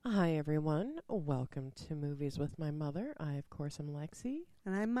Hi, everyone. Welcome to Movies with My Mother. I, of course, am Lexi.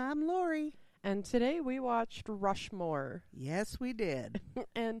 And I'm Mom Lori. And today we watched Rushmore. Yes, we did.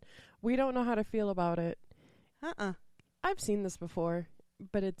 And we don't know how to feel about it. Uh-uh. I've seen this before,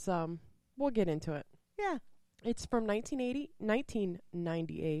 but we'll get into it. Yeah. It's from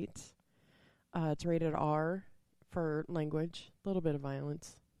 1998. It's rated R for language, a little bit of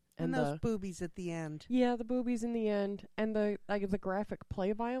violence. And those boobies at the end. Yeah, the boobies in the end. And the graphic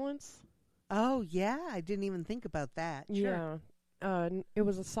play violence. Oh, yeah. I didn't even think about that. Sure. Yeah. It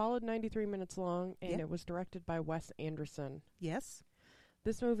was a solid 93 minutes long, and Yep. it was directed by Wes Anderson. Yes.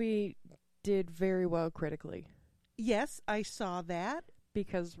 This movie did very well critically Yes, I saw that.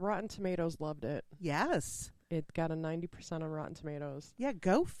 because Rotten Tomatoes loved it. Yes. It got a 90% on Rotten Tomatoes Yeah,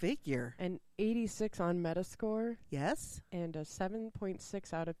 go figure. and 86 on Metascore Yes. and a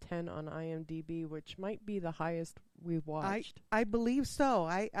 7.6 out of 10 on IMDb, which might be the highest we've watched. I believe so.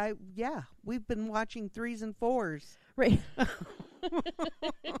 Yeah, we've been watching 3s and 4s. Right.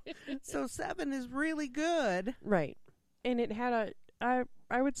 So 7 is really good. Right. And it had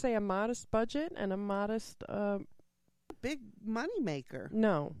I would say a modest budget and a modest Big money maker.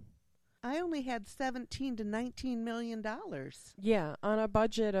 no. I only had 17 to 19 million dollars. Yeah, on a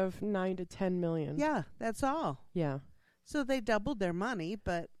budget of 9 to 10 million. Yeah, that's all. Yeah. So they doubled their money,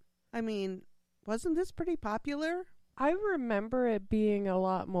 but I mean, wasn't this pretty popular? I remember it being a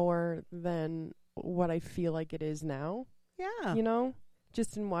lot more than what I feel like it is now, Yeah. you know,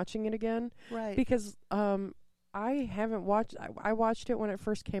 just in watching it again. Right. Because I haven't watched, I watched it when it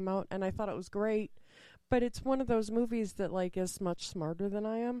first came out and I thought it was great, but it's one of those movies that like is much smarter than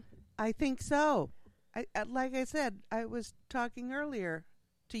I am. I think so. Like I said, I was talking earlier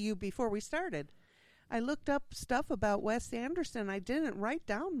to you before we started. I looked up stuff about Wes Anderson. I didn't write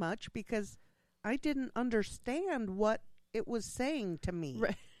down much because I didn't understand what it was saying to me.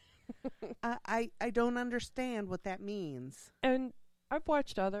 Right. I don't understand what that means. And I've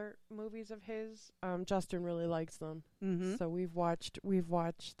watched other movies of his. Justin really likes them. Mm-hmm. So we've watched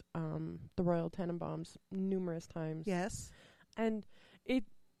The Royal Tenenbaums numerous times. Yes. And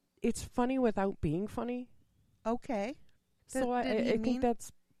it's funny without being funny. Okay. So I Did he mean- think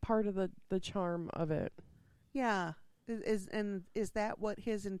that's part of the charm of it. Yeah. Is that what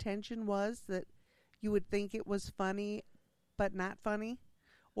his intention was? That you would think it was funny, but not funny?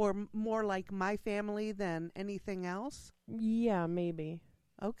 Or more like My Family than anything else? Yeah, maybe.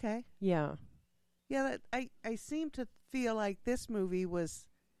 Okay. Yeah. Yeah, I seem to feel like this movie was,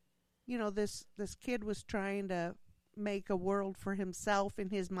 this kid was trying to make a world for himself in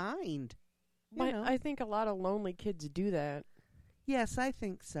his mind. I think a lot of lonely kids do that. Yes, I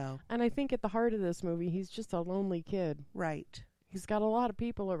think so. And I think at the heart of this movie, he's just a lonely kid. Right. He's got a lot of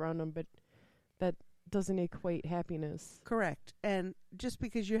people around him, but that doesn't equate happiness. Correct. And just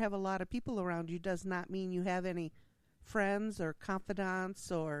because you have a lot of people around you does not mean you have any friends or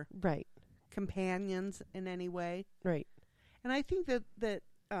confidants or Right. companions in any way. Right. And I think that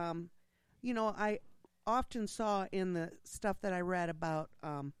I often saw in the stuff that I read about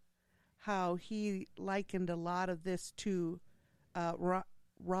how he likened a lot of this to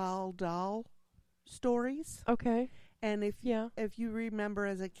Roald Dahl stories. Okay. And if Yeah. you remember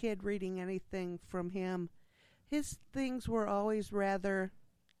as a kid reading anything from him, his things were always rather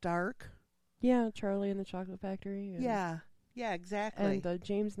dark. Yeah, Charlie and the Chocolate Factory. And, Yeah, exactly. And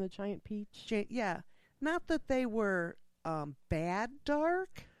James and the Giant Peach. Yeah, not that they were bad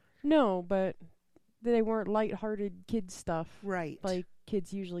dark. No, but they weren't lighthearted kid stuff. Right. Like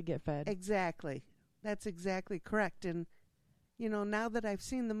kids usually get fed. Exactly. That's exactly correct. And, now that I've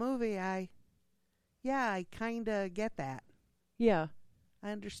seen the movie, I kind of get that. Yeah.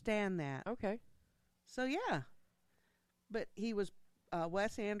 I understand that. Okay. So, yeah. But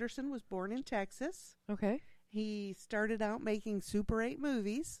Wes Anderson was born in Texas. Okay. He started out making Super 8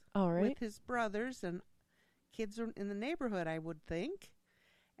 movies All right. with his brothers and kids in the neighborhood, I would think.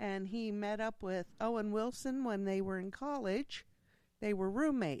 And he met up with Owen Wilson when they were in college. They were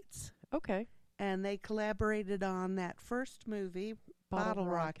roommates. Okay. And they collaborated on that first movie, Bottle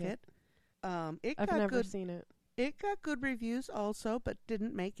Rocket. I've never seen it. It got good reviews also, but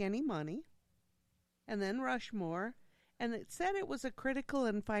didn't make any money. And then Rushmore. And it said it was a critical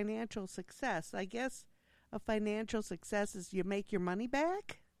and financial success. I guess a financial success is you make your money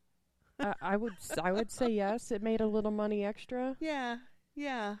back. I would say yes. It made a little money extra. Yeah.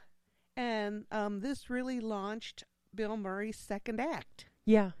 And this really launched Bill Murray's second act.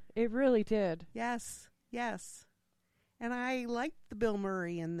 Yeah, it really did. Yes. And I liked the Bill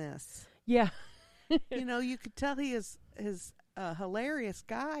Murray in this. Yeah. You could tell he is a hilarious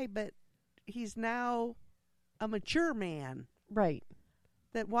guy, but he's now a mature man. Right.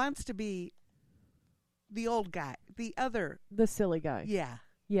 that wants to be the old guy, The silly guy. yeah,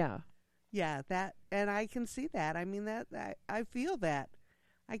 Yeah. yeah, that, and I can see that. I mean, I feel that.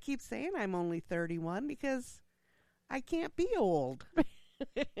 I keep saying I'm only 31 because I can't be old.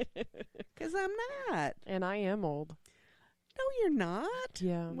 Because I'm not. And I am old. No, you're not.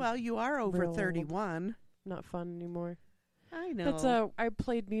 Yeah. Well, you are over real 31. Not fun anymore. I know. That's I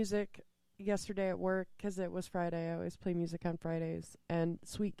played music yesterday at work because it was Friday. I always play music on Fridays, and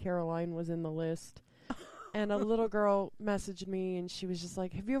Sweet Caroline was in the list. And a little girl messaged me, and she was just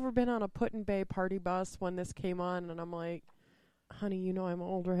like, "Have you ever been on a Put-in-Bay party bus when this came on?" And I'm like, "Honey, you know I'm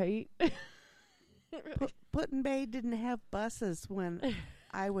old, right?" Put-in-Bay didn't have buses when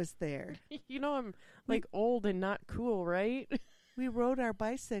I was there. You know I'm like old and not cool, right? We rode our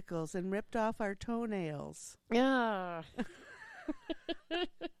bicycles and ripped off our toenails. Yeah.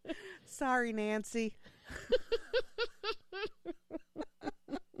 Sorry, Nancy.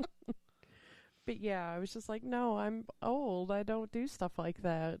 But yeah, I was just like, no, I'm old. I don't do stuff like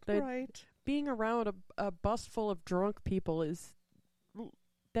that. Right. Being around a bus full of drunk people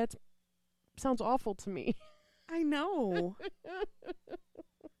that sounds awful to me. I know.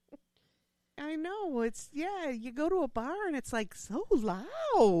 I know. It's, yeah, you go to a bar and it's like so loud.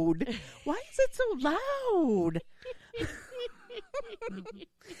 Why is it so loud?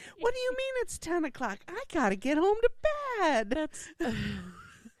 What do you mean it's 10 o'clock? I gotta get home to bed. That's.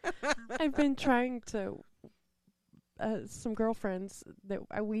 I've been trying to. Some girlfriends that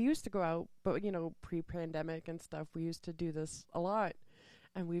we used to go out, but pre-pandemic and stuff, we used to do this a lot,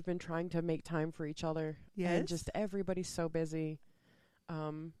 and we've been trying to make time for each other. Yes. And just everybody's so busy.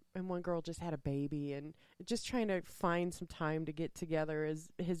 And one girl just had a baby, and just trying to find some time to get together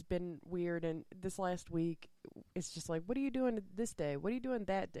has been weird. And this last week, it's just like, what are you doing this day? What are you doing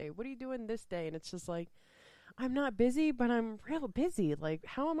that day? What are you doing this day? And it's just like, I'm not busy, but I'm real busy. Like,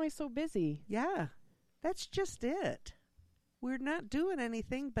 how am I so busy? Yeah, that's just it. We're not doing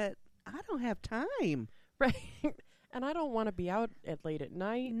anything, but I don't have time. Right. And I don't want to be out at late at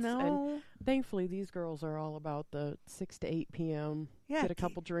night. No. And thankfully, these girls are all about the 6 to 8 p.m. Yeah. Get a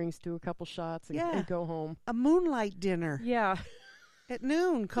couple drinks, do a couple shots, and go home. A moonlight dinner. Yeah. At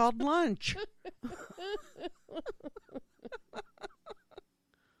noon called lunch.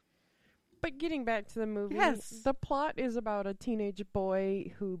 But getting back to the movie, Yes. the plot is about a teenage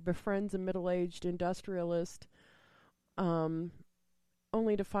boy who befriends a middle-aged industrialist,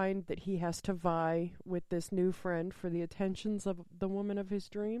 only to find that he has to vie with this new friend for the attentions of the woman of his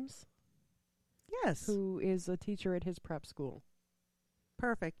dreams, Yes. who is a teacher at his prep school.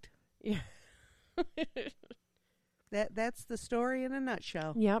 Perfect. Yeah. That's the story in a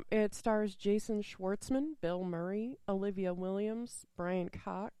nutshell. Yep, it stars Jason Schwartzman, Bill Murray, Olivia Williams, Brian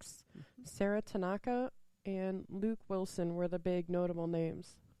Cox, Sarah Tanaka, and Luke Wilson were the big notable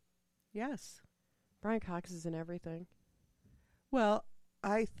names. Yes. Brian Cox is in everything. Well,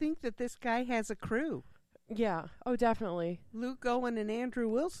 I think that this guy has a crew. Yeah. Oh, definitely. Luke Owen and Andrew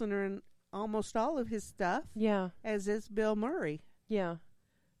Wilson are in almost all of his stuff, Yeah. as is Bill Murray. Yeah.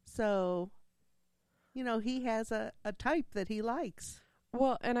 So, he has a type that he likes.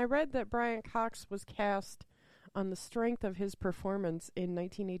 Well, and I read that Brian Cox was cast on the strength of his performance in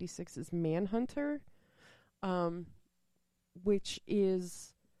 1986's Manhunter, which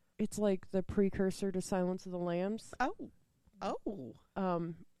is, it's like the precursor to Silence of the Lambs. Oh.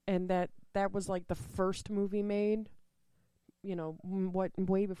 And that was like the first movie made,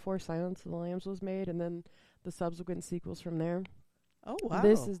 way before Silence of the Lambs was made, and then the subsequent sequels from there. Oh, wow.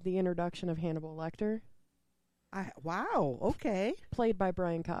 This is the introduction of Hannibal Lecter, Wow. Okay. played by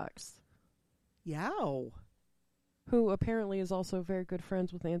Brian Cox, Yow. who apparently is also very good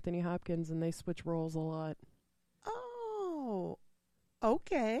friends with Anthony Hopkins, and they switch roles a lot. Oh.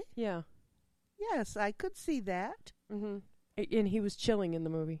 Okay. Yeah. Yes, I could see that. Mm-hmm. And he was chilling in the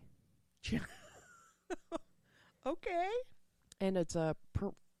movie. Okay. And it's a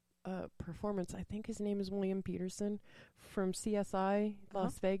performance. I think his name is William Peterson from CSI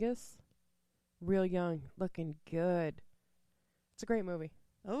Las Vegas. Real young, looking good. It's a great movie.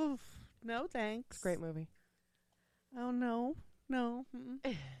 Oh, no thanks. Great movie. Oh, no. No.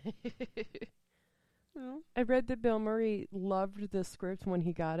 No. I read that Bill Murray loved the script when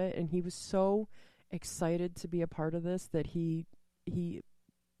he got it, and he was so excited to be a part of this that he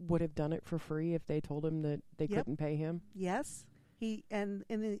would have done it for free if they told him that they couldn't pay him. Yes. And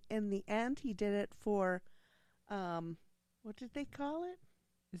in the end he did it for what did they call it?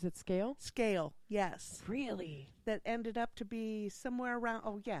 Is it Scale? Scale. Yes. Really? That ended up to be somewhere around,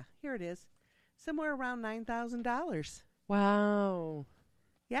 oh yeah, here it is. Somewhere around $9,000. Wow.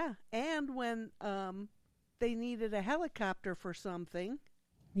 Yeah, and when they needed a helicopter for something,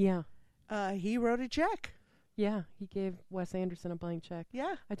 Yeah. He wrote a check. Yeah, he gave Wes Anderson a blank check.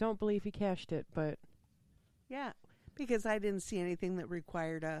 Yeah. I don't believe he cashed it, but... Yeah, because I didn't see anything that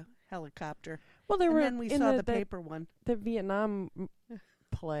required a helicopter. Well, there And were... then we saw the paper one. The Vietnam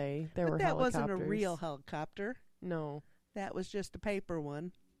play, there But were that helicopters. wasn't a real helicopter. No. That was just a paper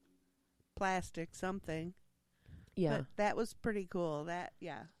one. Plastic something. Yeah. But that was pretty cool.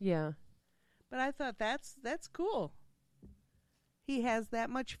 Yeah. Yeah. But I thought that's cool. He has that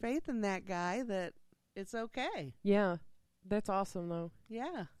much faith in that guy that it's okay. Yeah. That's awesome, though.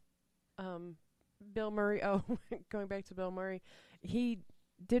 Yeah. Bill Murray, going back to Bill Murray, he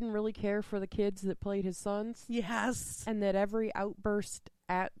didn't really care for the kids that played his sons. Yes. And that every outburst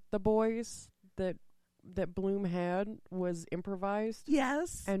at the boys that Bloom had was improvised.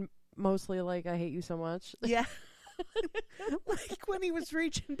 Yes. And mostly like, I hate you so much. Yeah. Like when he was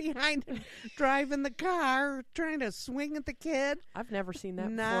reaching behind him, driving the car, trying to swing at the kid. I've never seen that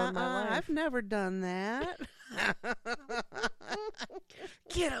before in my life. I've never done that.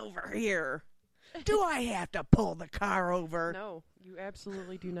 Get over here. Do I have to pull the car over? No, you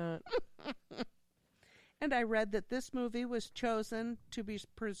absolutely do not. And I read that this movie was chosen to be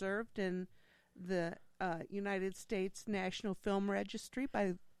preserved in the United States National Film Registry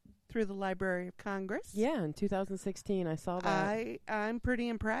through the Library of Congress. Yeah, in 2016, I saw that. I'm pretty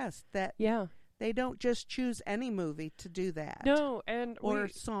impressed that they don't just choose any movie to do that. No, or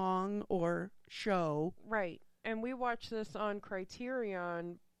song or show. Right. And we watched this on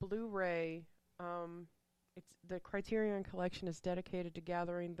Criterion Blu-ray. It's the Criterion Collection is dedicated to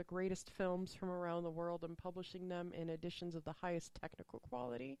gathering the greatest films from around the world and publishing them in editions of the highest technical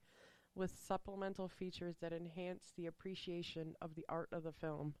quality, with supplemental features that enhance the appreciation of the art of the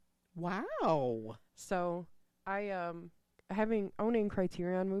film. Wow. So owning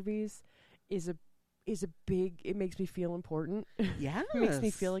Criterion movies is a big, it makes me feel important. Yes. It makes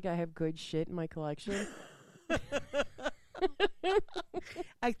me feel like I have good shit in my collection.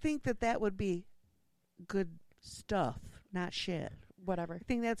 I think that would be good stuff, not shit. Whatever. I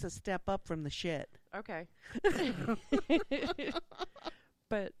think that's a step up from the shit. Okay.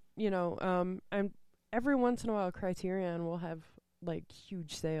 But, and every once in a while Criterion will have like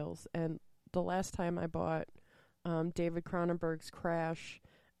huge sales, and the last time I bought David Cronenberg's Crash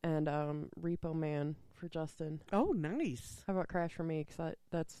and Repo Man for Justin. Oh, nice. I bought Crash for me because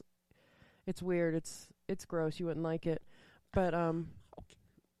it's weird. It's gross. You wouldn't like it, but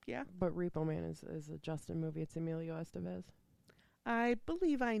yeah. But Repo Man is a Justin movie. It's Emilio Estevez. I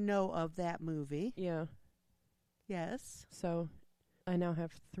believe I know of that movie. Yeah. Yes. So, I now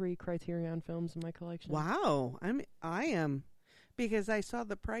have 3 Criterion films in my collection. Wow. I am. Because I saw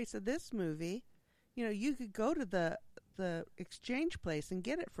the price of this movie. You could go to the exchange place and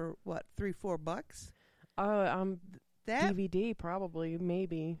get it for what, $3-4? That DVD probably,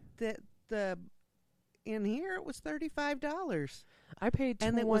 maybe. The in here it was $35. I paid 20,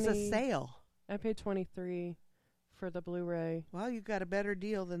 and it was a sale. I paid $23 for the Blu-ray. Well, you got a better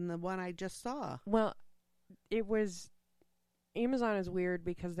deal than the one I just saw. Well, it was Amazon is weird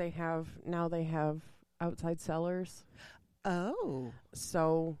because they have outside sellers. Oh.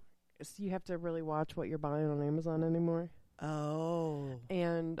 So you have to really watch what you're buying on Amazon anymore. Oh.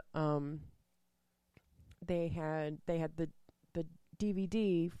 And they had the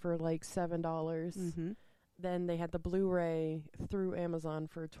DVD for like $7. Mm-hmm. Then they had the Blu-ray through Amazon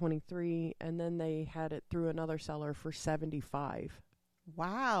for $23, and then they had it through another seller for $75.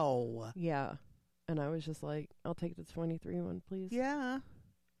 Wow. Yeah. And I was just like, I'll take the 23 one, please. Yeah.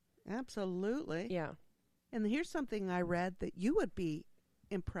 Absolutely. Yeah. And here's something I read that you would be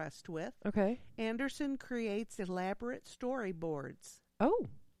impressed with. Okay. Anderson creates elaborate storyboards. Oh,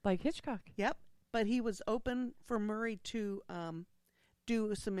 like Hitchcock. Yep. But he was open for Murray to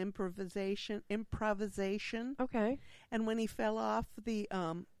do some improvisation. Okay. And when he fell off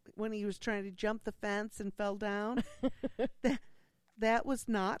when he was trying to jump the fence and fell down, that was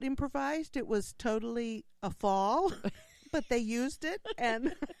not improvised. It was totally a fall. But they used it,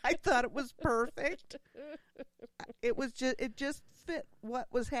 and I thought it was perfect. It just fit what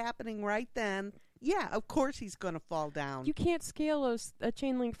was happening right then. Yeah, of course he's going to fall down. You can't scale a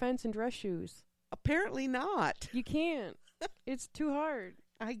chain link fence in dress shoes. Apparently not. You can't. It's too hard.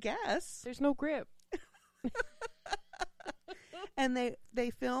 I guess. There's no grip. And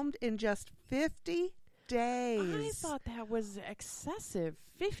they filmed in just 50 days. I thought that was excessive.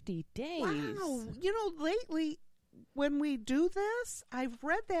 50 days. Wow. Lately, when we do this, I've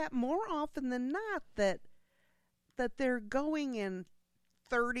read that more often than not that they're going in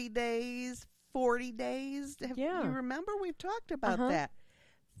 30 days, 40 days. Yeah. You remember we've talked about that.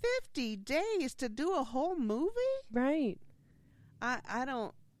 50 days to do a whole movie? Right. I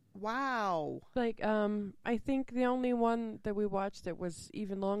don't Wow. Like, I think the only one that we watched that was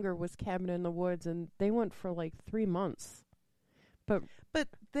even longer was Cabin in the Woods, and they went for like 3 months. But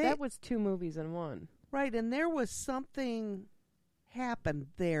that was 2 movies in one. Right, and there was something happened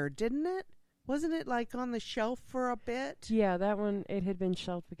there, didn't it? Wasn't it like on the shelf for a bit? Yeah, that one, it had been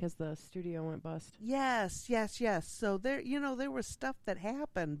shelved because the studio went bust. Yes. So there, there was stuff that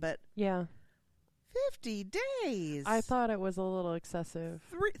happened, but Yeah. 50 days. I thought it was a little excessive.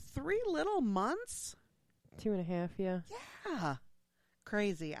 Three little months? 2.5, yeah. Yeah.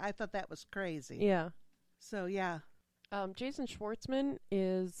 Crazy. I thought that was crazy. Yeah. So, yeah. Jason Schwartzman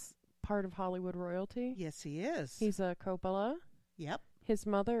is part of Hollywood royalty. Yes, he is. He's a Coppola. Yep. His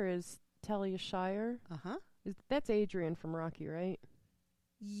mother is Talia Shire. Uh-huh. That's Adrian from Rocky, right?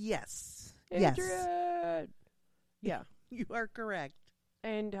 Yes. Adrian! Yes. Yeah. You are correct.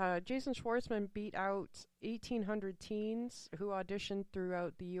 And Jason Schwartzman beat out 1,800 teens who auditioned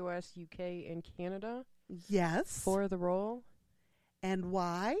throughout the U.S., UK, and Canada. Yes. For the role. And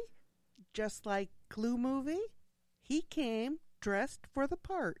why? Just like Clue movie, he came dressed for the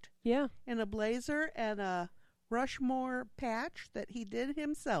part. Yeah. In a blazer and a Rushmore patch that he did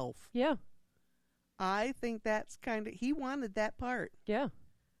himself. Yeah. I think that's he wanted that part. Yeah.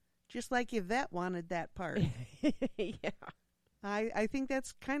 Just like Yvette wanted that part. Yeah. I think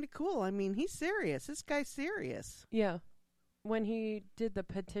that's kind of cool. I mean, he's serious. This guy's serious. Yeah. When he did the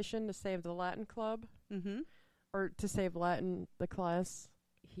petition to save the Latin Club, or to save Latin, the class,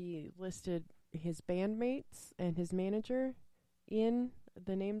 he listed his bandmates and his manager in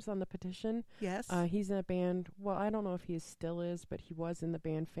the names on the petition. Yes. He's in a band. Well, I don't know if he still is, but he was in the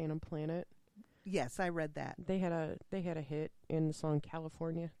band Phantom Planet. Yes, I read that. They had a hit in the song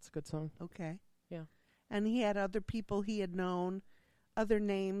California. It's a good song. Okay. Yeah. And he had other people he had known, other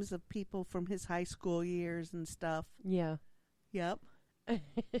names of people from his high school years and stuff. Yeah. Yep.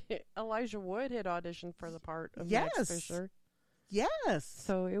 Elijah Wood had auditioned for the part of Max Fisher. Yes.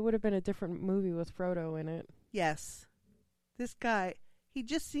 So it would have been a different movie with Frodo in it. Yes. This guy, he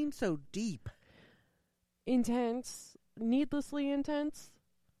just seemed so deep. Intense. Needlessly intense.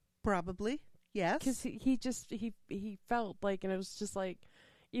 Probably. Yes. Because he felt like, and it was just like,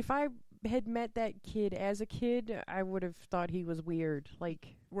 if I had met that kid as a kid, I would have thought he was weird.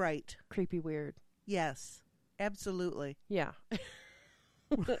 Like, right. Creepy weird. Yes. Absolutely. Yeah.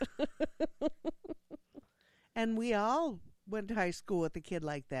 And we all went to high school with a kid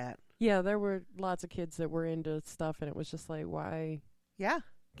like that. Yeah, there were lots of kids that were into stuff, and it was just like, why? Yeah.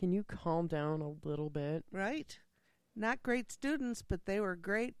 Can you calm down a little bit? Right. Not great students, but they were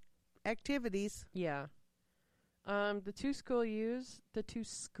great activities. Yeah. The two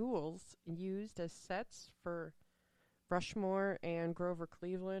schools used as sets for Rushmore and Grover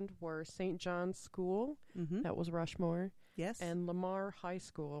Cleveland were St. John's School. Mm-hmm. That was Rushmore. Yes. And Lamar High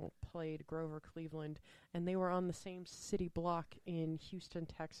School played Grover Cleveland, and they were on the same city block in Houston,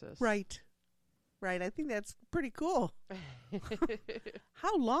 Texas. Right. Right. I think that's pretty cool.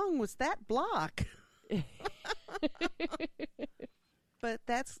 How long was that block? But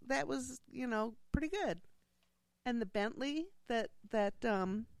that was, pretty good. And the Bentley that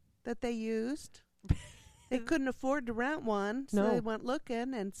they used, they couldn't afford to rent one, so they went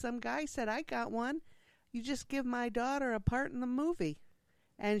looking, and some guy said, "I got one. You just give my daughter a part in the movie."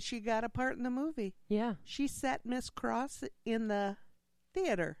 And she got a part in the movie. Yeah. She sat Miss Cross in the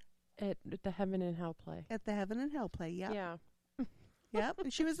theater. At the Heaven and Hell play. At the Heaven and Hell play, yep. Yeah. Yep,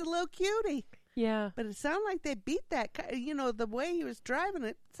 and she was a little cutie. Yeah. But it sounded like they beat that car. The way he was driving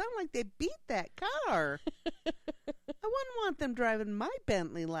it sounded like they beat that car. I wouldn't want them driving my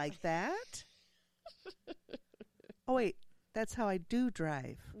Bentley like that. Oh, wait. That's how I do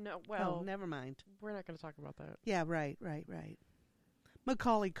drive. No, well. Oh, never mind. We're not going to talk about that. Yeah, right.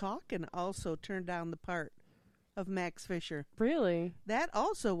 Macaulay Culkin also turned down the part of Max Fisher. Really? That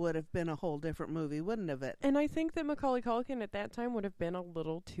also would have been a whole different movie, wouldn't have it? And I think that Macaulay Culkin at that time would have been a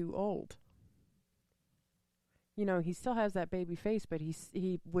little too old. He still has that baby face, but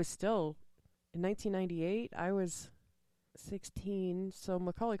he was still, in 1998, I was 16, so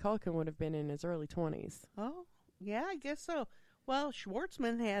Macaulay Culkin would have been in his early 20s. Oh, yeah, I guess so. Well,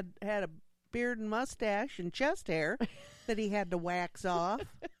 Schwartzman had a beard and mustache and chest hair that he had to wax off.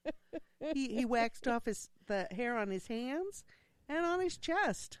 He waxed off the hair on his hands and on his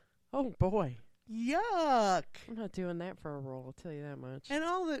chest. Oh, boy. Yuck. I'm not doing that for a role, I'll tell you that much. And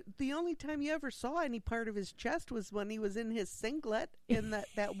the only time you ever saw any part of his chest was when he was in his singlet in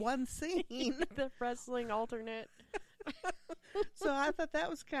that one scene. The wrestling alternate. So I thought that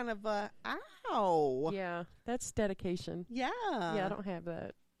was kind of ow. Yeah, that's dedication. Yeah. Yeah, I don't have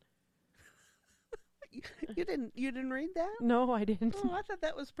that. You didn't read that? No, I didn't. Oh, I thought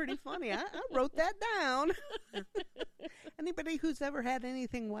that was pretty funny. I wrote that down. Anybody who's ever had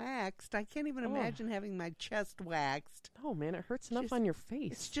anything waxed, I can't even imagine having my chest waxed. Oh man, it hurts enough Just- on your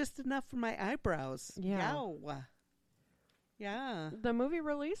face. It's just enough for my eyebrows. Yeah. Yow. Yeah. The movie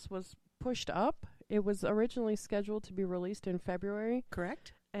release was pushed up. It was originally scheduled to be released in February,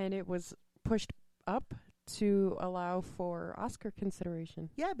 Correct? and it was pushed up to allow for Oscar consideration.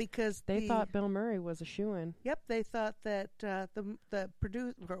 Yeah, because They thought Bill Murray was a shoo-in. Yep, they thought that the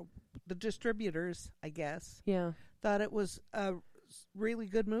distributors, I guess, Yeah. thought it was a really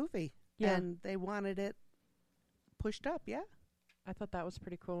good movie. Yeah. And they wanted it pushed up, yeah. I thought that was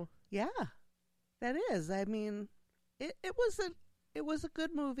pretty cool. Yeah. That is. I mean, it was a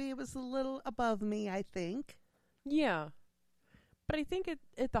good movie. It was a little above me, I think. Yeah. But I think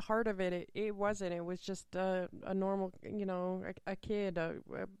at the heart of it wasn't. It was just a normal, a kid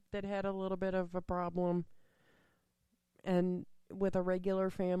that had a little bit of a problem and with a regular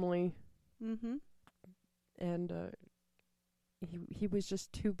family. Mm-hmm. And he was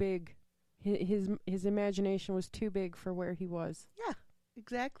just too big. His imagination was too big for where he was. Yeah,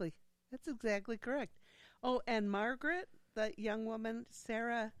 exactly. That's exactly correct. Oh, and Margaret, the young woman,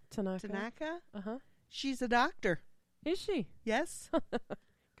 Sarah Tanaka, Uh-huh. she's a doctor. Is she? Yes.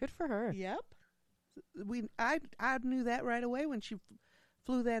 Good for her. Yep. I knew that right away when she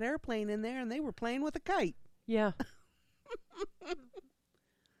flew that airplane in there, and they were playing with a kite. Yeah.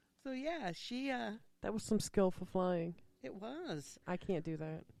 So yeah, she That was some skillful flying. it was. I can't do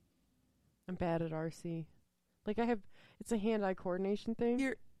that. I'm bad at RC. Like it's a hand-eye coordination thing.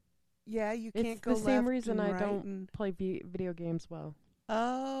 You It's can't go the same left reason and I right don't and- play video games well.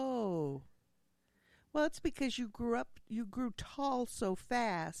 Oh. Well, it's because you grew tall so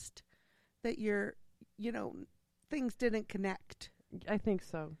fast that things didn't connect. I think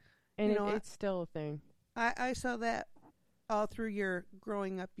so. And You know, it's still a thing. I saw that all through your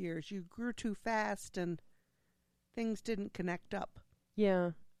growing up years. You grew too fast and things didn't connect up.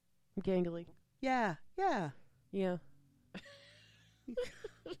 Yeah. I'm gangly. Yeah, yeah, Yeah.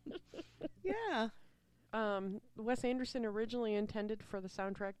 yeah. Wes Anderson originally intended for the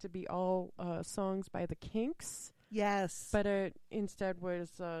soundtrack to be all songs by the Kinks, Yes. but it instead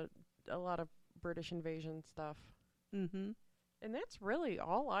was a lot of British invasion stuff. Mm-hmm. And that's really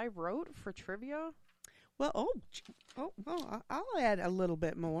all I wrote for trivia. Well, I'll add a little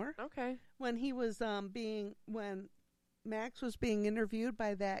bit more. Okay. When he was when Max was being interviewed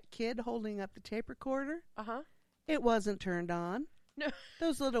by that kid holding up the tape recorder, Uh-huh. it wasn't turned on. No.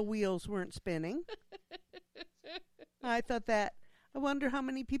 Those little wheels weren't spinning. I thought that. I wonder how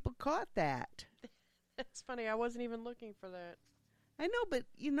many people caught that. That's funny. I wasn't even looking for that. I know, but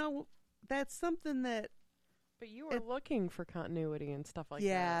that's something that. But you were looking for continuity and stuff like that.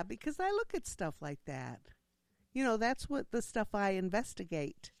 Yeah, because I look at stuff like that. That's what the stuff I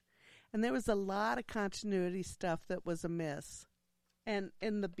investigate. And there was a lot of continuity stuff that was amiss. And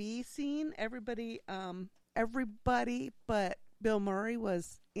in the bee scene, everybody but Bill Murray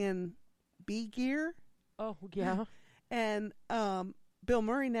was in bee gear. Oh, yeah. And Bill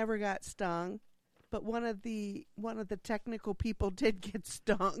Murray never got stung, but one of the technical people did get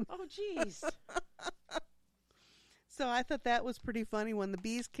stung. Oh, jeez. So I thought that was pretty funny when the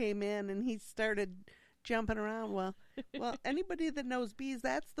bees came in and he started jumping around. Well, anybody that knows bees,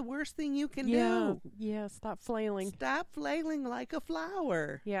 that's the worst thing you can do. Yeah, stop flailing. Stop flailing like a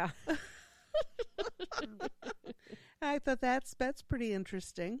flower. Yeah. I thought that's pretty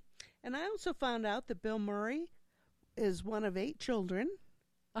interesting. And I also found out that Bill Murray is one of 8 children.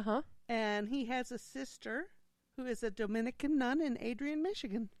 Uh-huh. And he has a sister who is a Dominican nun in Adrian,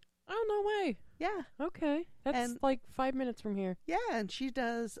 Michigan. Oh, no way. Yeah. Okay. That's like 5 minutes from here. Yeah, and she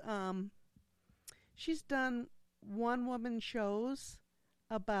does she's done one-woman shows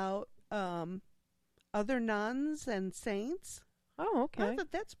about other nuns and saints. Oh, okay. I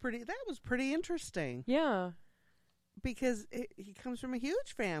thought that was pretty interesting. Yeah. Because he comes from a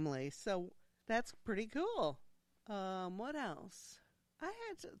huge family, so that's pretty cool. What else? I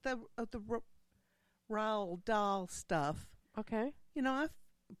had the Roald Dahl stuff. Okay.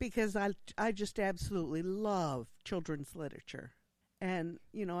 Because I just absolutely love children's literature. And,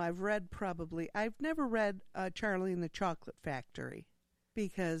 I've never read Charlie and the Chocolate Factory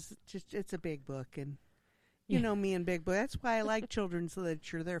because it's a big book. And, you know me and big book. That's why I like children's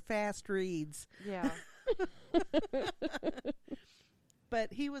literature. They're fast reads. Yeah.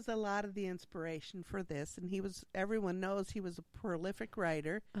 But he was a lot of the inspiration for this. And everyone knows he was a prolific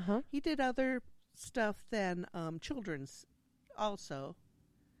writer. Uh-huh. He did other stuff than children's also.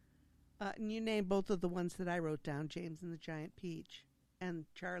 And you named both of the ones that I wrote down, James and the Giant Peach and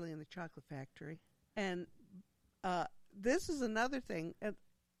Charlie and the Chocolate Factory. And this is another thing.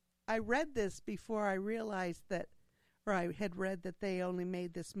 I read this before I realized that, or I had read that they only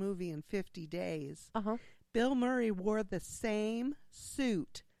made this movie in 50 days. Uh-huh. Bill Murray wore the same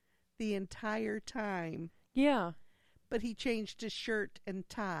suit the entire time, Yeah. but he changed his shirt and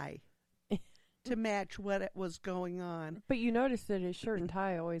tie to match what it was going on. But you noticed that his shirt and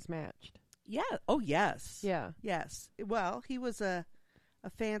tie always matched. Yeah. Oh, yes. Yeah. Yes. Well, he was a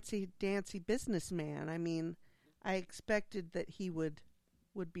fancy dancy businessman. I mean, I expected that he would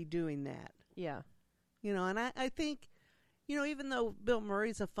be doing that. Yeah. You know, and I think, you know, even though Bill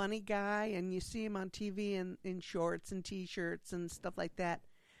Murray's a funny guy and you see him on TV in shorts and T-shirts and stuff like that,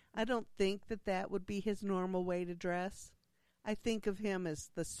 I don't think that would be his normal way to dress. I think of him as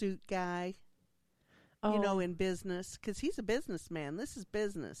the suit guy, you know, in business, because he's a businessman. This is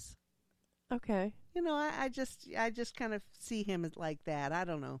business. Okay. You know, I just kind of see him as like that. I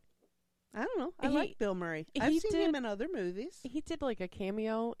don't know. I like Bill Murray. I've seen him in other movies. He did like a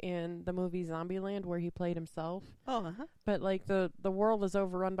cameo in the movie Zombieland where he played himself. Oh, uh-huh. But like the world is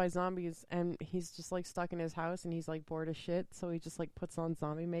overrun by zombies and he's just like stuck in his house and he's like bored as shit. So he just like puts on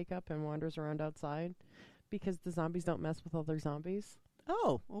zombie makeup and wanders around outside because the zombies don't mess with other zombies.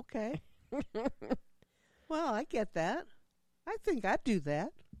 Oh, okay. Well, I get that. I think I'd do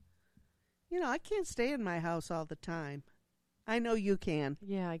that. You know, I can't stay in my house all the time. I know you can.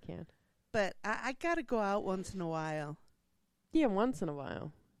 Yeah, I can. But I got to go out once in a while. Yeah, once in a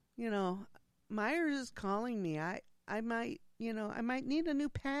while. You know, Myers is calling me. I might need a new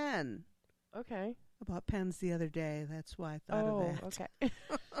pen. Okay. I bought pens the other day. That's why I thought of that. Okay.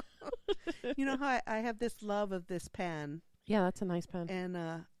 You know how I have this love of this pen. Yeah, that's a nice pen.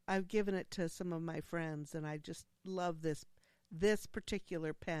 And I've given it to some of my friends, and I just love this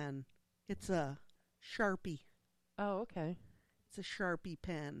particular pen. It's a Sharpie. Oh, okay. It's a Sharpie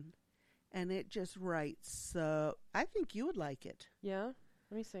pen. And it just writes, so I think you would like it. Yeah?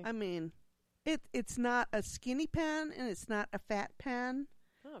 Let me see. I mean, it's not a skinny pen and it's not a fat pen.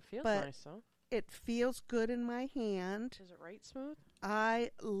 Oh, it feels but nice, though. It feels good in my hand. Does it write smooth?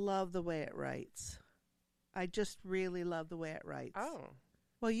 I love the way it writes. I just really love the way it writes. Oh.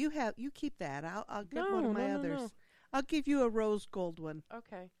 Well, you keep that. I'll get one of my others. No. I'll give you a rose gold one.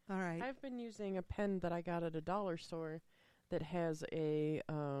 Okay. All right. I've been using a pen that I got at a dollar store that has a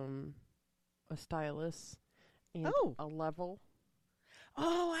stylus and a level.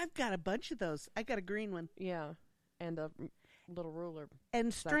 Oh, I've got a bunch of those. I got a green one. Yeah, and a little ruler.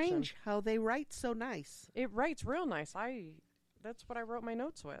 And strange how they write so nice. It writes real nice. That's what I wrote my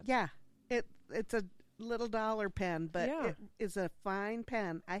notes with. Yeah, it's a little dollar pen, but it is a fine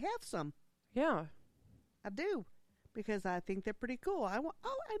pen. I have some. Yeah, I do. Because I think they're pretty cool. I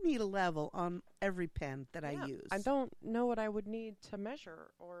need a level on every pen that I use. I don't know what I would need to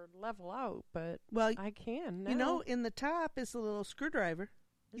measure or level out, but I can now. You know, in the top is a little screwdriver.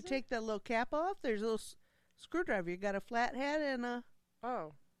 You take that little cap off, there's a little screwdriver. You got a flathead and a...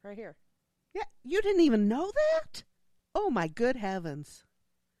 Oh, right here. Yeah, you didn't even know that? Oh, my good heavens.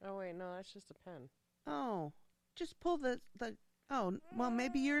 Oh, wait, no, that's just a pen. Oh, just pull the... Oh, well,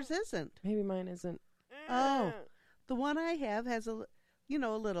 maybe yours isn't. Maybe mine isn't. Oh. The one I have has a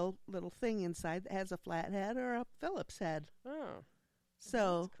little thing inside that has a flathead or a Phillips head. Oh.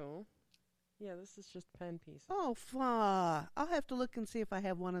 So that's cool. Yeah, this is just pen piece. Oh, I'll have to look and see if I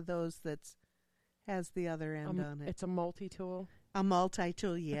have one of those that's has the other end on it. It's a multi-tool? A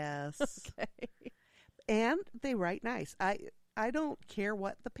multi-tool, yes. Okay. And they write nice. I don't care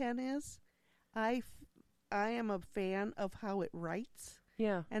what the pen is. I am a fan of how it writes.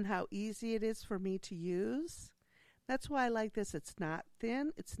 Yeah. And how easy it is for me to use. That's why I like this. It's not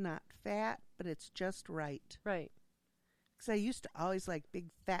thin, it's not fat, but it's just right. Right. Because I used to always like big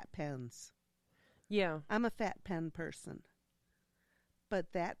fat pens. Yeah. I'm a fat pen person.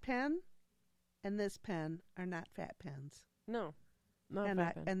 But that pen and this pen are not fat pens. No. Not and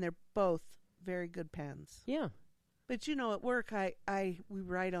fat pen. And they're both very good pens. Yeah. But you know, at work we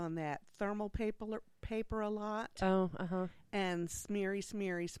write on that thermal paper a lot. Oh, uh-huh. And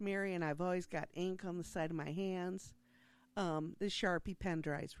smeary, and I've always got ink on the side of my hands. The Sharpie pen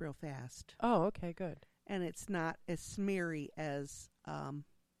dries real fast. Oh, okay, good. And it's not as smeary as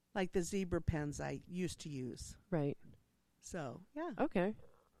like the zebra pens I used to use. Right. So, yeah. Okay.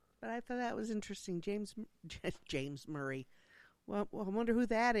 But I thought that was interesting. James Murray. Well, I wonder who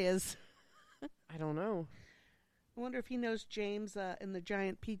that is. I don't know. I wonder if he knows James and the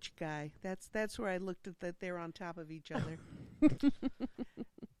Giant Peach guy. That's where I looked at that they're on top of each other.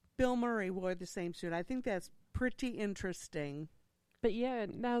 Bill Murray wore the same suit. I think that's pretty interesting. But yeah,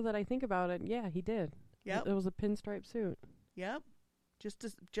 now that I think about it, yeah, he did. Yep. It was a pinstripe suit. Yep.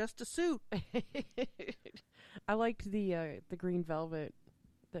 just a suit. I liked the green velvet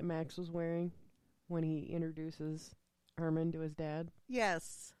that Max was wearing when he introduces Herman to his dad.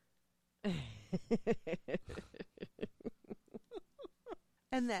 Yes.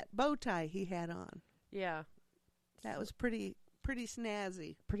 And that bow tie he had on. Yeah. That was pretty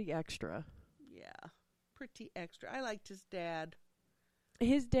snazzy. Pretty extra. Yeah. Pretty extra. I liked his dad.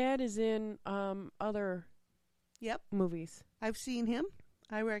 His dad is in other movies. I've seen him.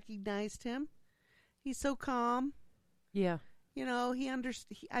 I recognized him. He's so calm. Yeah. You know,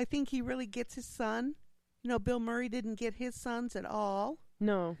 I think he really gets his son. You know, Bill Murray didn't get his sons at all.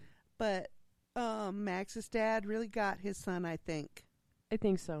 No. But Max's dad really got his son, I think. I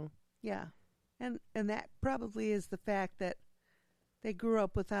think so. Yeah. And that probably is the fact that he grew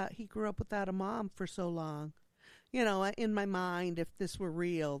up without a mom for so long. You know, in my mind, if this were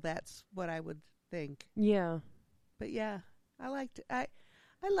real, that's what I would think. Yeah. But yeah, I liked it. I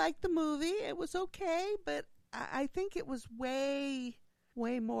liked the movie. It was okay, but I think it was way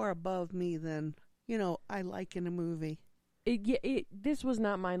more above me than, you know, I like in a movie. This was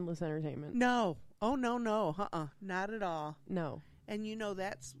not mindless entertainment. No. Oh, no. Not at all. No. And you know,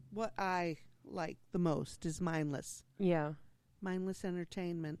 that's what I like the most is mindless. Yeah. Mindless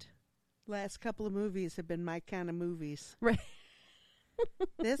entertainment. Last couple of movies have been my kind of movies. Right.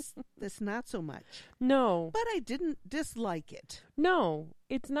 This not so much. No. But I didn't dislike it. No.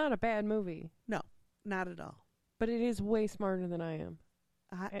 It's not a bad movie. No. Not at all. But it is way smarter than I am.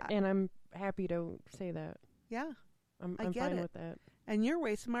 And I'm happy to say that. Yeah. I'm get fine it. with that. And you're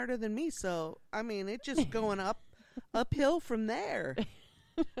way smarter than me, so I mean, it's just going uphill from there.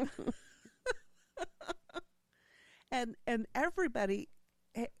 and everybody,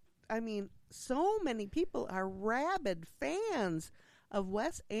 I mean, so many people are rabid fans of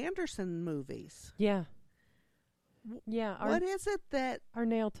Wes Anderson movies. Yeah. Yeah. What is it that our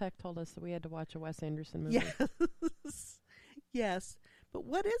nail tech told us that we had to watch a Wes Anderson movie? Yes. Yes. But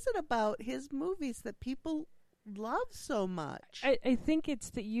what is it about his movies that people love so much? I think it's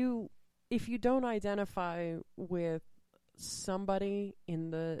that if you don't identify with somebody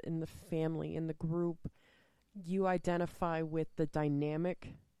in the family, in the group, you identify with the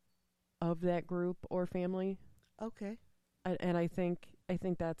dynamic of that group or family. Okay. And I think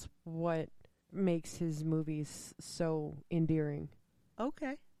that's what makes his movies so endearing.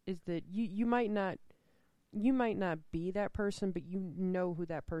 Okay. Is that you might not be that person, but you know who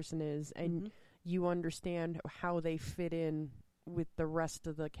that person is, and you understand how they fit in with the rest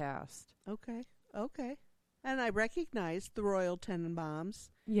of the cast. Okay. And I recognized the Royal Tenenbaums.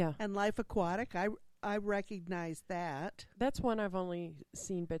 Yeah. And Life Aquatic. I recognize that. That's one I've only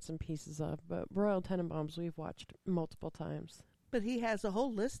seen bits and pieces of, but Royal Tenenbaums we've watched multiple times. But he has a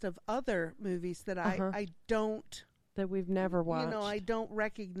whole list of other movies that I don't... That we've never watched. You know, I don't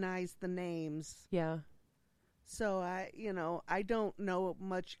recognize the names. Yeah. So I don't know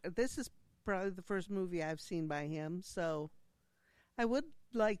much. This is probably the first movie I've seen by him, so I would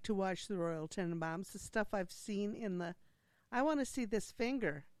like to watch the Royal Tenenbaums. The stuff I've seen I want to see this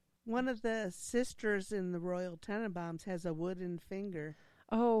finger. One of the sisters in the Royal Tenenbaums has a wooden finger.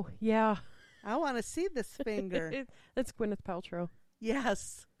 Oh, yeah. I want to see this finger. That's Gwyneth Paltrow.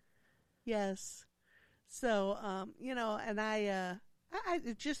 Yes. So, and I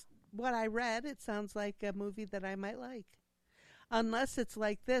just what I read, it sounds like a movie that I might like. Unless it's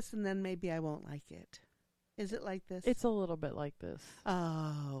like this, and then maybe I won't like it. Is it like this? It's a little bit like this.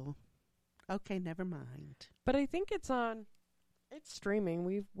 Oh. Okay, never mind. But I think it's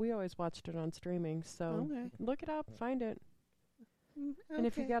streaming. We always watched it on streaming, so look it up, find it. Okay. And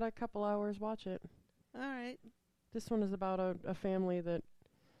if you got a couple hours, watch it. All right. This one is about a family that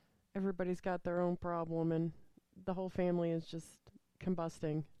everybody's got their own problem, and the whole family is just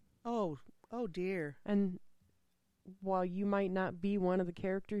combusting. Oh dear. And while you might not be one of the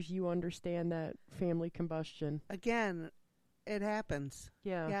characters, you understand that family combustion. Again, it happens.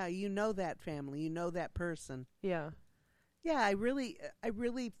 Yeah. Yeah, you know that family. You know that person. Yeah. Yeah, I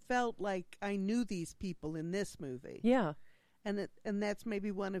really felt like I knew these people in this movie. Yeah. And that's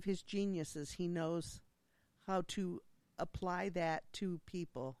maybe one of his geniuses. He knows how to apply that to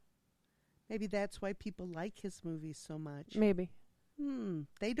people. Maybe that's why people like his movies so much. Maybe.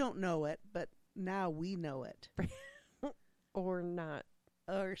 They don't know it, but now we know it. Or not.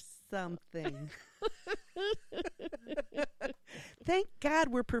 Or something. Thank God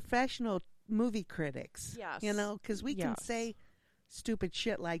we're professional movie critics. Yes. You know, because we can say stupid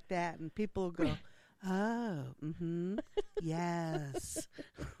shit like that, and people will go, oh, yes.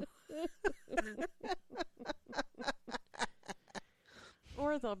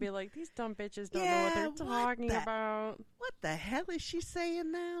 Or they'll be like, these dumb bitches don't know what they're talking about. What the hell is she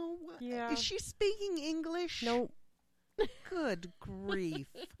saying now? Yeah. Is she speaking English? Nope. Good grief.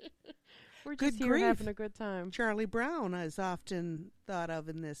 We're Good just here grief. having a good time. Charlie Brown is often thought of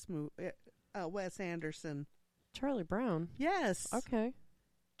in this movie. Wes Anderson. Charlie Brown. Yes. Okay.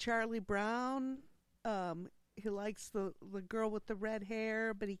 Charlie Brown. He likes the girl with the red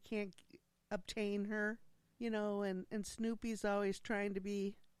hair, but he can't obtain her. And Snoopy's always trying to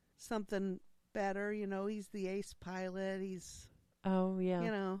be something better. He's the ace pilot. He's, Oh, yeah.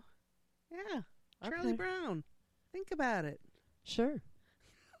 yeah. Charlie Okay. Brown. Think about it. Sure.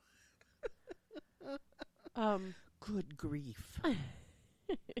 Good grief.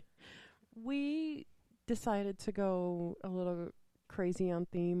 We decided to go a little crazy on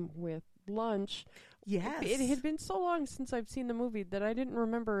theme with lunch. Yes. It had been so long since I've seen the movie that I didn't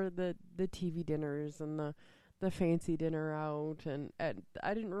remember the TV dinners and the fancy dinner out, and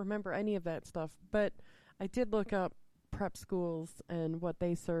I didn't remember any of that stuff. But I did look up prep schools and what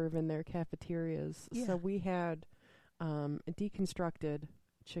they serve in their cafeterias. Yeah. So we had a deconstructed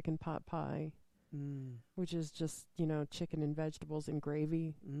chicken pot pie, which is just, chicken and vegetables and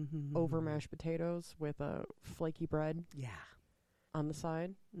gravy over mashed potatoes with a flaky bread Yeah. on the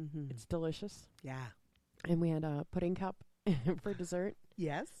side. It's delicious. Yeah. And we had a pudding cup for dessert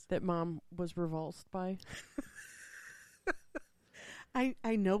Yes. that Mom was revulsed by.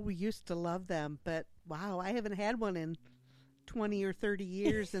 I know we used to love them, but wow, I haven't had one in 20 or 30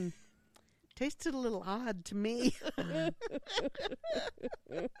 years and tasted a little odd to me.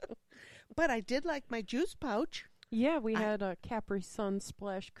 But I did like my juice pouch. Yeah, we had Capri Sun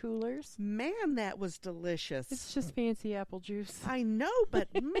splash coolers. Man, that was delicious. It's just fancy apple juice. I know, but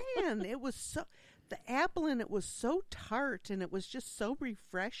man, it was so... The apple in it was so tart, and it was just so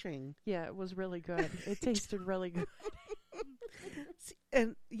refreshing. Yeah, it was really good. It tasted really good.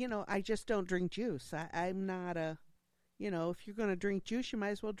 And, I just don't drink juice. I'm not a... if you're going to drink juice, you might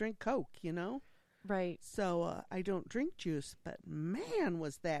as well drink Coke, Right. So I don't drink juice, but man,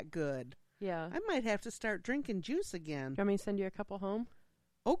 was that good. Yeah. I might have to start drinking juice again. Do you want me to send you a couple home?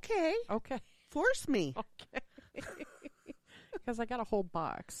 Okay. Okay. Force me. Okay. Because I got a whole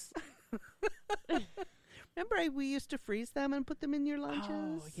box. Remember we used to freeze them and put them in your lunches?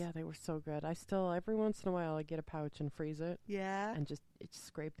 Oh, yeah, they were so good. I still, every once in a while, I get a pouch and freeze it. Yeah. And just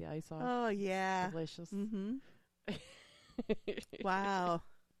scrape the ice off. Oh, yeah. Delicious. Mm-hmm. Wow.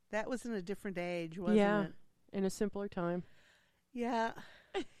 That was in a different age, wasn't Yeah, it? in a simpler time. Yeah.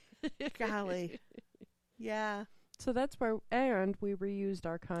 Golly. Yeah. So that's where, and we reused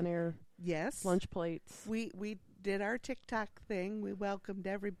our Conair Yes. lunch plates. We did our TikTok thing. We welcomed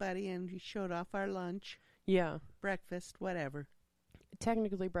everybody and we showed off our lunch, Yeah, breakfast, whatever.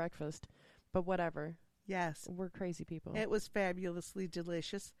 technically breakfast, but whatever. Yes. We're crazy people. It was fabulously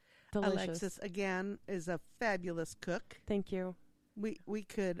delicious. Delicious. Alexis, again, is a fabulous cook. Thank you. We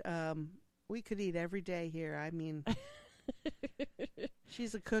could eat every day here. I mean,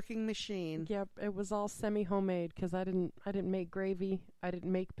 she's a cooking machine. Yep, it was all semi-homemade because I didn't make gravy. I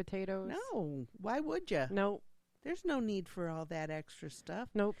didn't make potatoes. No, why would you? Nope. There's no need for all that extra stuff.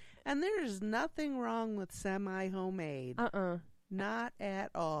 Nope. And there's nothing wrong with semi-homemade. Not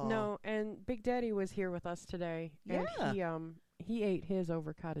at all. No, and Big Daddy was here with us today. Yeah. And he ate his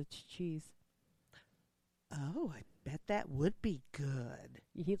over cottage cheese. Oh, I bet that would be good.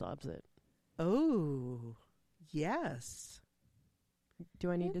 He loves it. Oh, yes.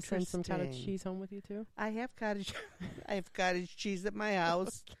 Do I need to send some cottage Interesting. cheese home with you too? I have cottage cheese at my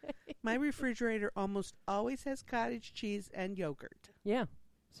house. Okay. My refrigerator almost always has cottage cheese and yogurt. Yeah,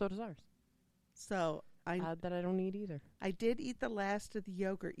 so does ours. So Odd that I don't eat either. I did eat the last of the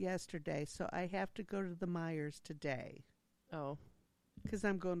yogurt yesterday, so I have to go to the Myers today Oh. because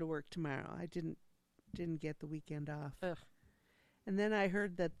I'm going to work tomorrow. I didn't get the weekend off. Ugh. And then I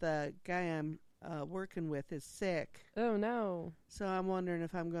heard that the guy I'm working with is sick, Oh, no. so I'm wondering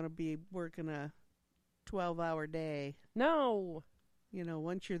if I'm going to be working a 12-hour day. No.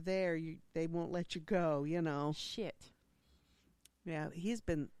 Once you're there, they won't let you go. Shit. Yeah, he's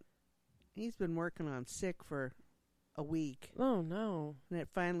been working on sick for a week, Oh, no. and it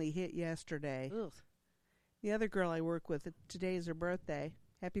finally hit yesterday. Ugh. The other girl I work with, today's her birthday.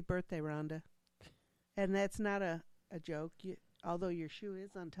 Happy birthday, Rhonda. And that's not a joke, although your shoe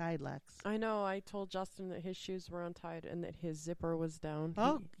is untied, Lex. I know. I told Justin that his shoes were untied and that his zipper was down.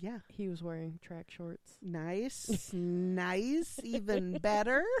 Oh, yeah. He was wearing track shorts. Nice. Nice. Even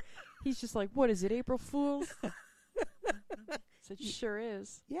better. He's just like, what is it, April Fool's? I said, sure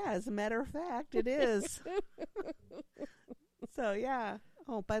is. Yeah, as a matter of fact, it is. So, yeah.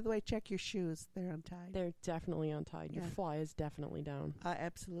 Oh, by the way, check your shoes. They're untied. They're definitely untied. Your Yeah. fly is definitely down.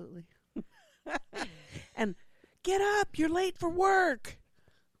 Absolutely. And Get up, you're late for work.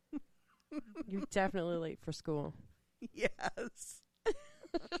 You're definitely late for school. Yes.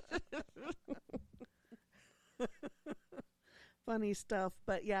 Funny stuff,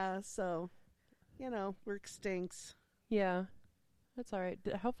 but yeah, so, work stinks. Yeah, that's all right.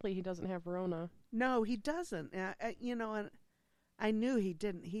 Hopefully he doesn't have Rona. No, he doesn't. And I knew he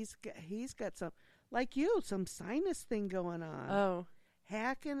didn't. He's got some, like you, some sinus thing going on. Oh.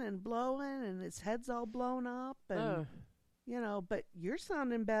 Hacking and blowing, and his head's all blown up, and Oh. but you're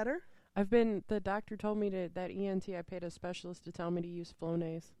sounding better. The doctor told me that ENT, I paid a specialist to tell me to use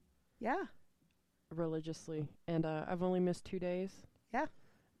Flonase Yeah. religiously. And I've only missed 2 days. Yeah.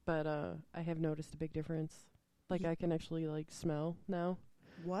 But I have noticed a big difference. Like, I can actually, smell now.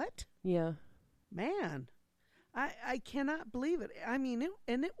 What? Yeah. Man, I cannot believe it. I mean,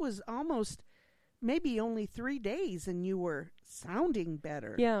 it was almost maybe only 3 days, and you were sounding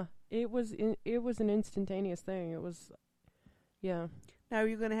better. Yeah. It was an instantaneous thing. It was, yeah. Now, are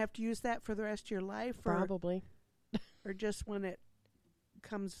you going to have to use that for the rest of your life? Probably. Or just when it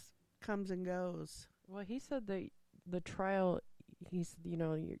comes and goes? Well, he said that the trial, your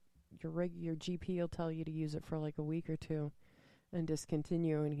GP will tell you to use it for like a week or two and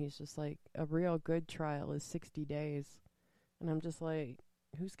discontinue. And he's just like, a real good trial is 60 days. And I'm just like,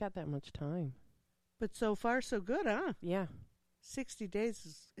 who's got that much time? But so far, so good, huh? Yeah. 60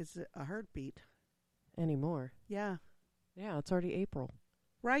 days is a heartbeat. Anymore. Yeah. Yeah, it's already April.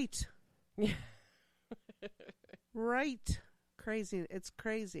 Right. Yeah. Right. Crazy. It's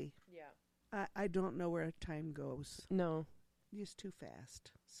crazy. Yeah. I don't know where time goes. No. It's too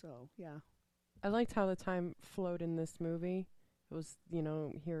fast. So, yeah. I liked how the time flowed in this movie. It was,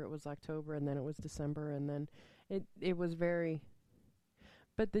 here it was October, and then it was December, and then it was very...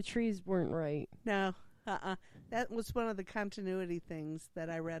 But the trees weren't right. No. That was one of the continuity things that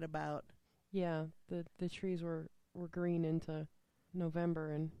I read about. Yeah, the trees were green into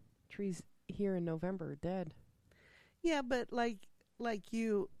November, and trees here in November are dead. Yeah, but like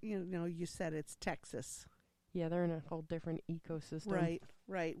you said it's Texas. Yeah, they're in a whole different ecosystem.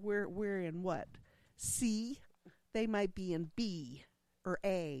 Right. We're in what? C? They might be in B or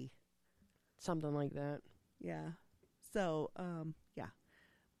A. Something like that. Yeah. So, yeah.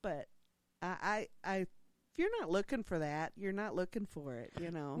 But I if you're not looking for that, you're not looking for it,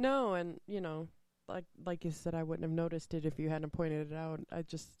 No, and like you said, I wouldn't have noticed it if you hadn't pointed it out. I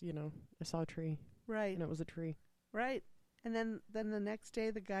just, I saw a tree. Right. And it was a tree. Right. And then the next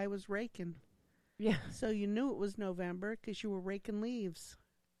day the guy was raking. Yeah. So you knew it was November because you were raking leaves.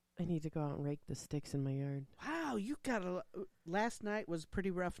 I need to go out and rake the sticks in my yard. Wow, you got last night was a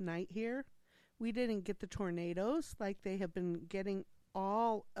pretty rough night here. We didn't get the tornadoes like they have been getting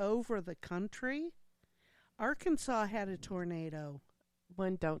all over the country. Arkansas had a tornado.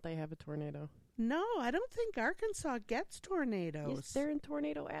 When don't they have a tornado? No, I don't think Arkansas gets tornadoes. Yes, they're in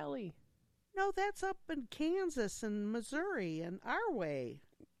Tornado Alley. No, that's up in Kansas and Missouri and our way.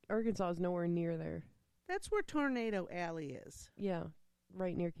 Arkansas is nowhere near there. That's where Tornado Alley is. Yeah,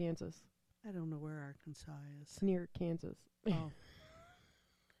 right near Kansas. I don't know where Arkansas is. It's near Kansas. Oh.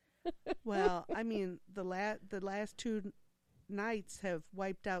 Well, I mean, the last 2 nights have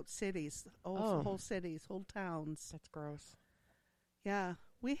wiped out cities, whole cities, whole towns. That's gross. Yeah,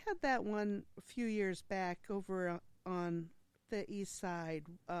 we had that one a few years back over on the east side,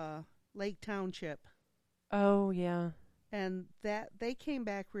 Lake Township. Oh, yeah. And that they came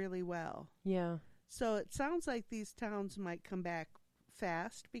back really well. Yeah. So it sounds like these towns might come back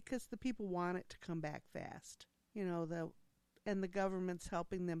fast because the people want it to come back fast. And the government's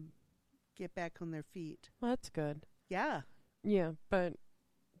helping them get back on their feet. Well, that's good. Yeah. Yeah, but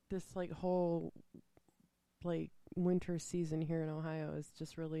this whole winter season here in Ohio is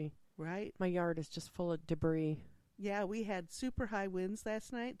just really Right. My yard is just full of debris. Yeah, we had super high winds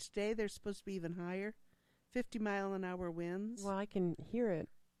last night. Today they're supposed to be even higher. 50-mile-an-hour winds. Well, I can hear it.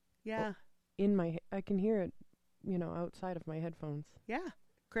 Yeah. I can hear it, outside of my headphones. Yeah.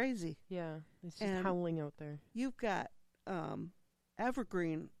 Crazy. Yeah. It's just And howling out there. You've got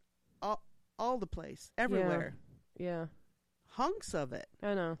evergreen all the place, everywhere. Yeah. Hunks of it.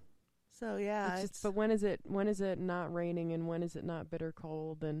 I know. So yeah, It's just, but when is it not raining, and when is it not bitter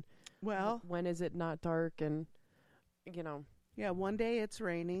cold, and when is it not dark, and yeah, one day it's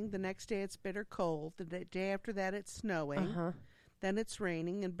raining, the next day it's bitter cold, the day after that it's snowing, then it's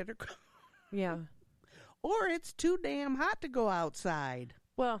raining and bitter cold. Yeah. Or it's too damn hot to go outside.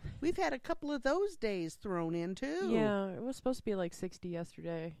 Well, we've had a couple of those days thrown in too. Yeah, it was supposed to be like 60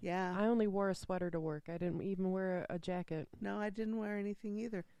 yesterday. Yeah. I only wore a sweater to work. I didn't even wear a jacket. No, I didn't wear anything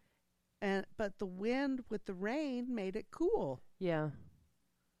either. But the wind with the rain made it cool. Yeah.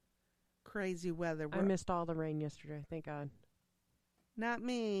 crazy weather. I missed all the rain yesterday. Thank God. Not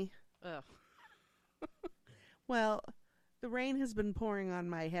me. Ugh. Well, the rain has been pouring on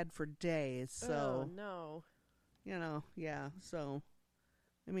my head for days, so... Oh, no. Yeah, so...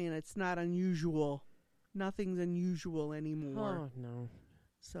 I mean, it's not unusual. Nothing's unusual anymore. Oh, no.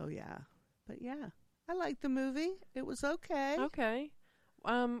 So, yeah. But, yeah. I liked the movie. It was okay. Okay.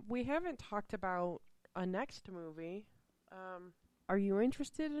 We haven't talked about a next movie. Are you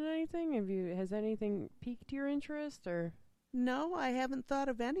interested in anything? Has anything piqued your interest, or? No, I haven't thought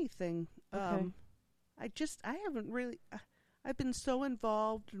of anything. Okay. I haven't really... I've been so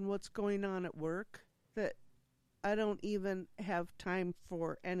involved in what's going on at work that I don't even have time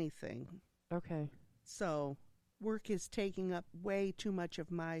for anything. Okay. So, work is taking up way too much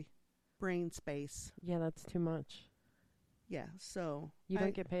of my brain space. Yeah, that's too much. Yeah, so... You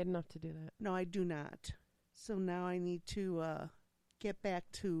don't get paid enough to do that. No, I do not. So now I need to get back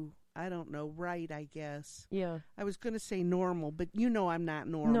to, I don't know, right, I guess. Yeah. I was going to say normal, but you know I'm not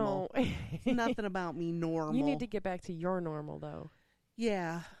normal. No. Nothing about me normal. You need to get back to your normal, though.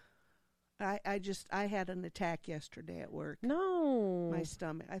 Yeah. I had an attack yesterday at work. No. My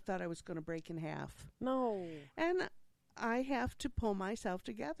stomach. I thought I was going to break in half. No. And I have to pull myself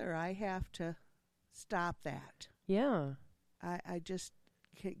together. I have to stop that. Yeah. I just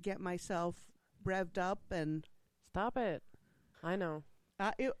can't get myself revved up and... Stop it. I know.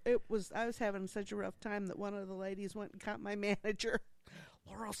 I was having such a rough time that one of the ladies went and caught my manager.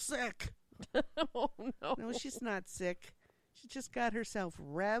 Laurel's sick. Oh, no. No, she's not sick. She just got herself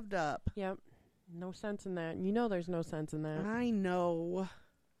revved up. Yep. No sense in that. You know there's no sense in that. I know.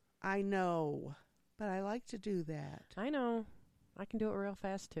 But I like to do that. I know. I can do it real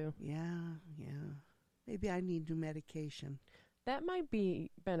fast, too. Yeah. Maybe I need new medication. That might be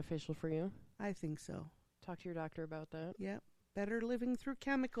beneficial for you. I think so. Talk to your doctor about that. Yep. Better living through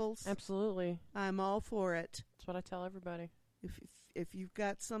chemicals. Absolutely. I'm all for it. That's what I tell everybody. If you've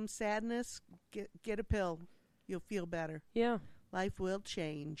got some sadness, get a pill. You'll feel better. Yeah. Life will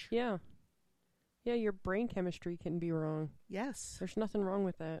change. Yeah. Yeah, your brain chemistry can be wrong. Yes. There's nothing wrong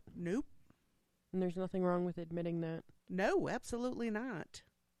with that. Nope. And there's nothing wrong with admitting that. No, absolutely not.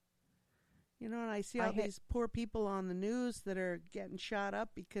 You know, and I see all these poor people on the news that are getting shot up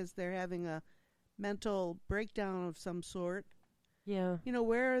because they're having a mental breakdown of some sort. Yeah. You know,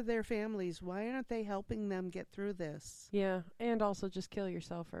 where are their families? Why aren't they helping them get through this? Yeah, and also just kill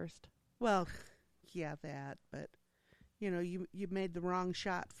yourself first. Well, yeah, that, but, you know, you made the wrong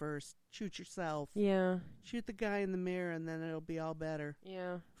shot first. Shoot yourself. Yeah. Shoot the guy in the mirror, and then it'll be all better.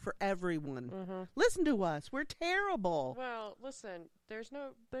 Yeah. For everyone. Mm-hmm. Listen to us. We're terrible. Well, listen,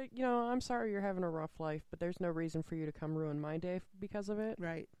 I'm sorry you're having a rough life, but there's no reason for you to come ruin my day because of it.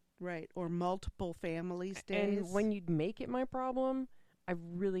 Right. Or multiple families' days. And when you make it my problem, I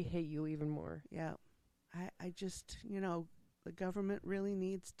really hate you even more. Yeah. I just, the government really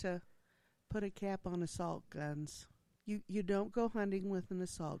needs to put a cap on assault guns. You don't go hunting with an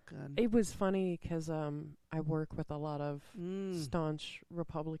assault gun. It was funny because I work with a lot of staunch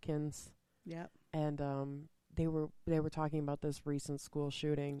Republicans. Yep. And they were talking about this recent school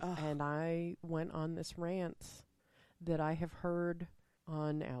shooting, and I went on this rant that I have heard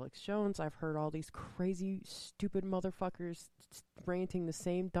on Alex Jones. I've heard all these crazy, stupid motherfuckers ranting the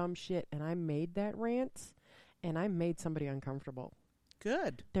same dumb shit, and I made that rant, and I made somebody uncomfortable.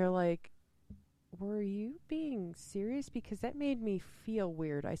 Good. They're like, were you being serious? Because that made me feel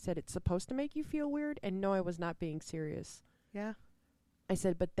weird. I said, it's supposed to make you feel weird? And no, I was not being serious. Yeah. I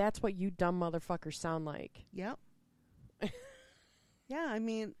said, but that's what you dumb motherfuckers sound like. Yep. Yeah, I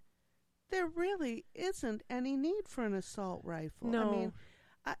mean, there really isn't any need for an assault rifle. No. I mean,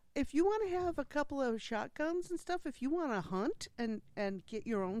 if you want to have a couple of shotguns and stuff, if you want to hunt and get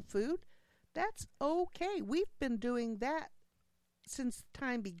your own food, that's okay. We've been doing that since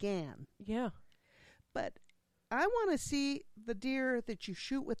time began. Yeah. But I want to see the deer that you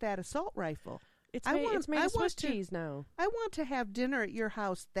shoot with that assault rifle. It's made of Swiss cheese now. I want to have dinner at your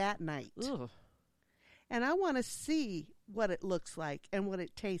house that night. Ugh. And I want to see what it looks like and what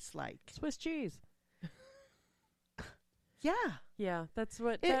it tastes like. Swiss cheese. Yeah. Yeah, that's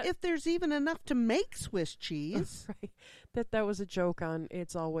what... If there's even enough to make Swiss cheese. Right. That was a joke on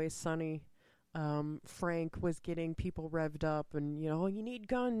It's Always Sunny. Frank was getting people revved up and, you need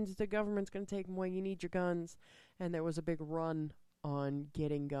guns. The government's going to take them away. You need your guns. And there was a big run on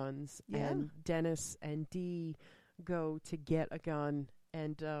getting guns. Yeah. And Dennis and Dee go to get a gun,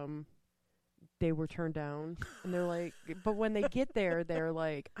 and they were turned down. And they're like, but when they get there, they're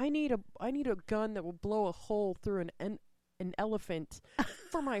like, I need a gun that will blow a hole through an elephant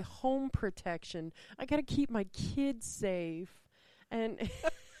for my home protection. I got to keep my kids safe. And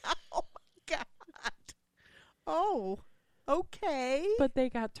Oh Oh, okay. But they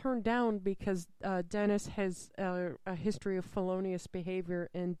got turned down because Dennis has a history of felonious behavior,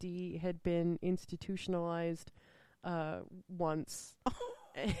 and Dee had been institutionalized once.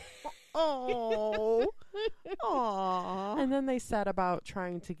 Oh. Aw. And then they set about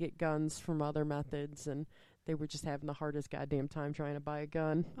trying to get guns from other methods, and they were just having the hardest goddamn time trying to buy a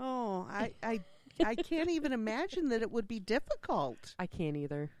gun. Oh, I can't even imagine that it would be difficult. I can't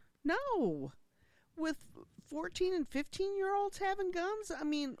either. No. With 14 and 15-year-olds having guns, I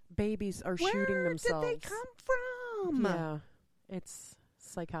mean, Babies are where shooting themselves. did they come from? Yeah, it's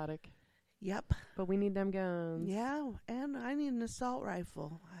psychotic. Yep. But we need them guns. Yeah, and I need an assault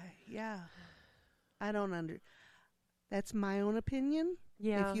rifle. I don't That's my own opinion.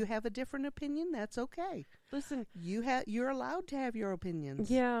 Yeah. If you have a different opinion, that's okay. Listen, You're allowed to have your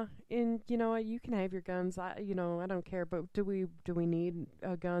opinions. yeah, and you know what? You can have your guns. I don't care. But do we need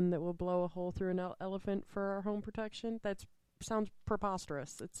a gun that will blow a hole through an elephant for our home protection? That sounds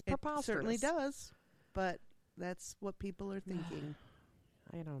preposterous. It's preposterous. It certainly does. But that's what people are thinking.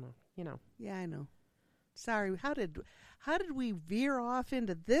 I don't know. Yeah, I know. Sorry. How did we veer off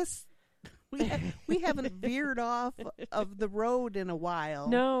into this? We haven't veered off of the road in a while.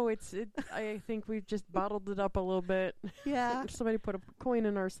 No, I think we've just bottled it up a little bit. Yeah. Somebody put a coin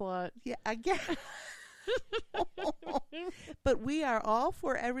in our slot. Yeah, I guess. But we are all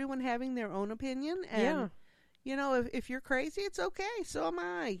for everyone having their own opinion. And, if you're crazy, it's okay. So am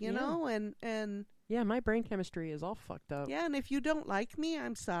I, you know, and. Yeah, my brain chemistry is all fucked up. Yeah, and if you don't like me,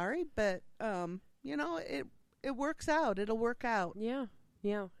 I'm sorry. But, it works out. It'll work out. Yeah.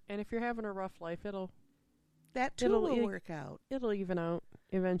 Yeah, and if you're having a rough life, it'll work out. It'll even out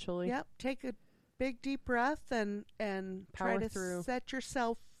eventually. Yep. Take a big deep breath and try Power to through. Set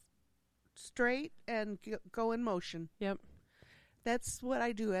yourself straight and go in motion. Yep. That's what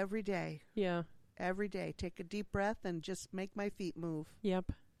I do every day. Yeah. Every day, take a deep breath and just make my feet move.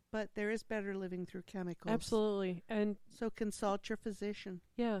 Yep. But there is better living through chemicals. Absolutely, and so consult your physician.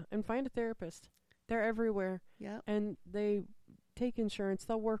 Yeah, and find a therapist. They're everywhere. Yeah. And they take insurance.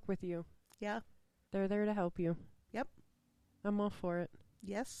 They'll work with you. Yeah. They're there to help you. Yep. I'm all for it.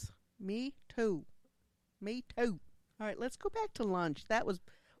 Yes. Me too. Me too. All right, let's go back to lunch. That was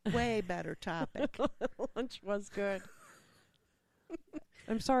way better topic. Lunch was good.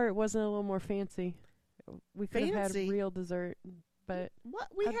 I'm sorry it wasn't a little more fancy. We could have had real dessert, but what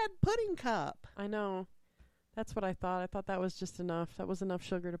we had pudding cup. I know. That's what I thought. I thought that was just enough. That was enough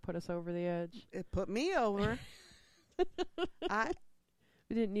sugar to put us over the edge. It put me over.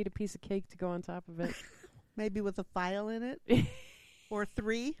 We didn't need a piece of cake to go on top of it. Maybe with a file in it. Or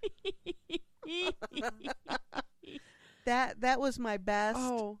 3. That was my best.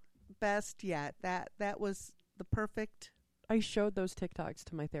 Oh. Best yet. That was the perfect. I showed those TikToks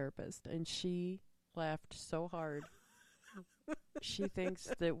to my therapist, and she laughed so hard. She thinks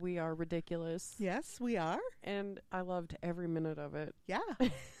that we are ridiculous. Yes, we are. And I loved every minute of it. Yeah.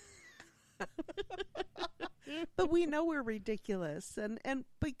 But we know we're ridiculous, and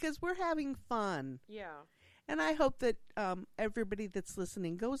because we're having fun. Yeah. And I hope that everybody that's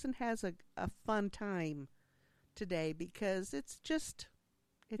listening goes and has a fun time today, because it's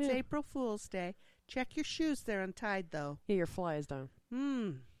April Fool's Day. Check your shoes. They're untied, though. Yeah, your fly is down.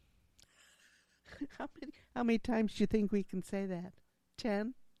 How many times do you think we can say that?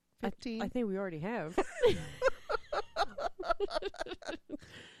 10? 15? I think we already have.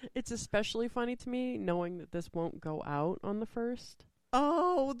 It's especially funny to me knowing that this won't go out on the 1st.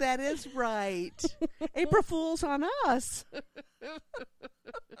 Oh, that is right. April Fool's on us.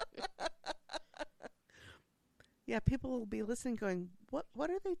 Yeah, people will be listening going, what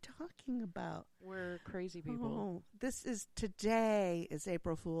are they talking about? We're crazy people. Oh, today is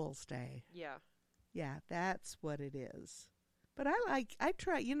April Fool's Day. Yeah. Yeah, that's what it is. But I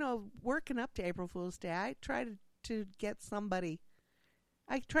try, working up to April Fool's Day, I try to get somebody.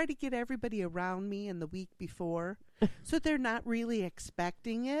 I try to get everybody around me in the week before so they're not really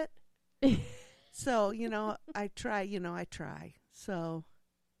expecting it. So, I try. So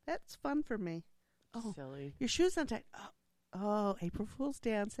that's fun for me. Oh, silly. Your shoes untied. Oh, April Fool's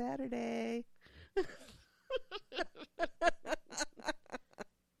Day on Saturday.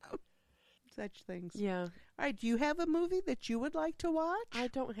 Such things. Yeah. All right. Do you have a movie that you would like to watch? I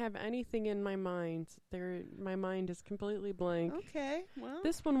don't have anything in my mind. My mind is completely blank. Okay. Well,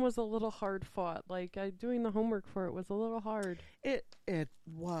 this one was a little hard fought. Like doing the homework for it was a little hard. It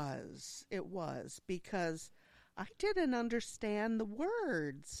was. It was because I didn't understand the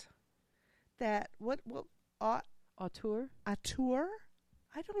words. That auteur? Auteur?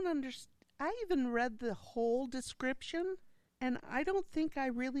 I don't understand. I even read the whole description. And I don't think I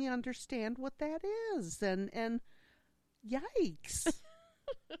really understand what that is. And yikes.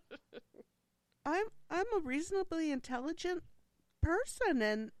 I'm a reasonably intelligent person,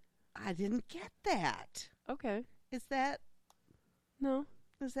 and I didn't get that. Okay. Is that No.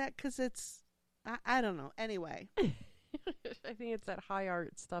 because it's I don't know. Anyway. I think it's that high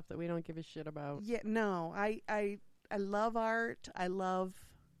art stuff that we don't give a shit about. Yeah, no. I love art. I love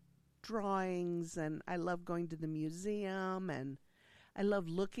drawings, and I love going to the museum, and I love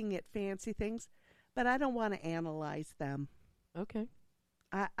looking at fancy things, but I don't want to analyze them. Okay.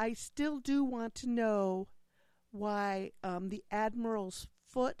 I still do want to know why the Admiral's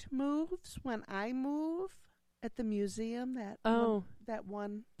foot moves when I move at the museum. That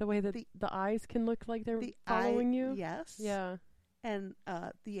one. The way that the eyes can look like they're following you? Yes. Yeah. And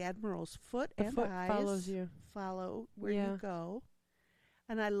the Admiral's foot The and foot eyes follows you. follow where Yeah. you go.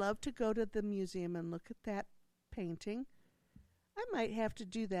 And I love to go to the museum and look at that painting. I might have to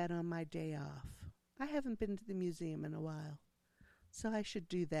do that on my day off. I haven't been to the museum in a while, so I should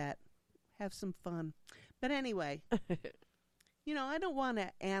do that. Have some fun. But anyway, I don't want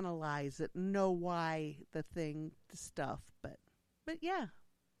to analyze it, know why the stuff, but yeah,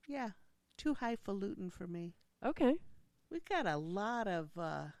 too highfalutin for me. Okay. We've got a lot of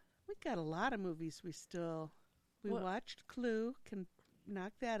movies we watched. Clue, can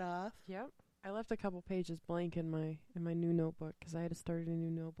knock that off. Yep. I left a couple pages blank in my new notebook because I had to start a new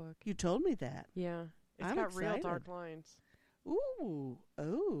notebook. You told me that. Yeah. It's I'm got real excited. dark lines. Ooh,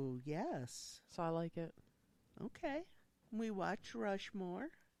 oh, yes. So I like it. Okay. We watch Rushmore.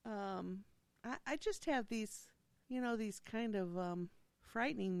 I just have these kind of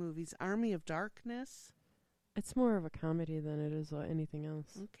frightening movies. Army of Darkness. It's more of a comedy than it is anything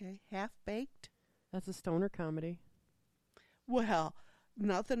else. Okay. Half-Baked. That's a stoner comedy. Well,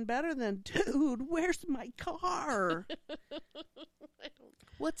 nothing better than, dude, where's my car?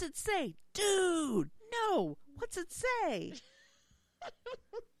 What's it say? Dude, no. What's it say?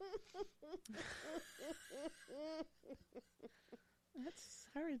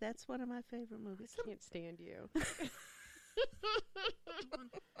 That's one of my favorite movies. I can't stand you.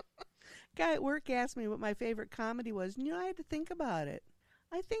 Guy at work asked me what my favorite comedy was, and I had to think about it.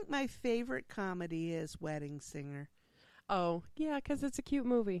 I think my favorite comedy is Wedding Singer. Oh, yeah, because it's a cute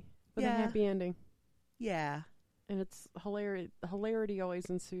movie with a happy ending. Yeah. And it's hilarious. Hilarity always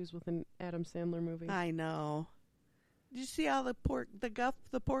ensues with an Adam Sandler movie. I know. Did you see all the poor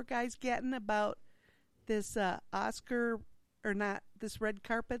guy's getting about this Oscar, or not, this red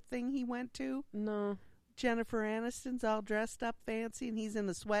carpet thing he went to? No. Jennifer Aniston's all dressed up fancy, and he's in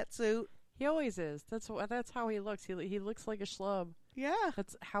a sweatsuit. He always is. That's how he looks. He looks like a schlub. Yeah.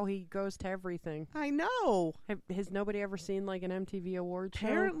 That's how he goes to everything. I know. Has nobody ever seen like an MTV award show?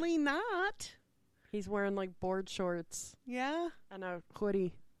 Apparently not. He's wearing like board shorts. Yeah. And a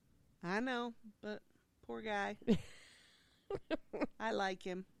hoodie. I know, but poor guy. I like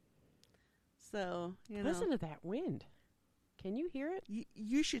him. So, Listen to that wind. Can you hear it?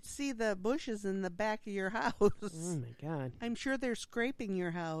 You should see the bushes in the back of your house. Oh, my God. I'm sure they're scraping your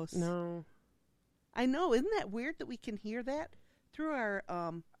house. No. I know. Isn't that weird that we can hear that through our...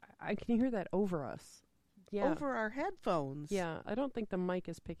 I can hear that over us. Yeah. Over our headphones. Yeah. I don't think the mic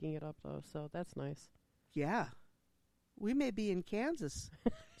is picking it up, though, so that's nice. Yeah. We may be in Kansas,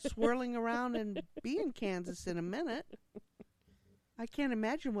 swirling around and be in Kansas in a minute. I can't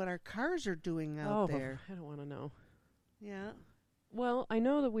imagine what our cars are doing out there. I don't want to know. Yeah. Well, I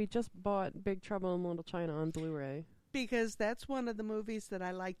know that we just bought Big Trouble in Little China on Blu-ray. Because that's one of the movies that I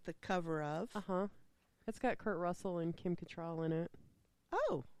like the cover of. Uh-huh. It's got Kurt Russell and Kim Cattrall in it.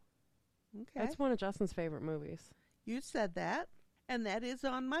 Oh. Okay. That's one of Justin's favorite movies. You said that, and that is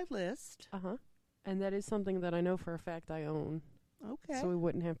on my list. Uh-huh. And that is something that I know for a fact I own. Okay. So we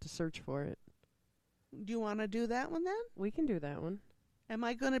wouldn't have to search for it. Do you want to do that one then? We can do that one. Am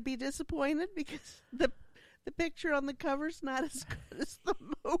I going to be disappointed because the picture on the cover's not as good as the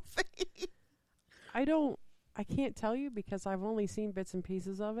movie? I can't tell you because I've only seen bits and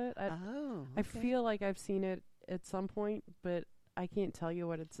pieces of it. Okay. I feel like I've seen it at some point, but I can't tell you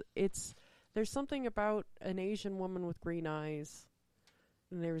what it's. There's something about an Asian woman with green eyes,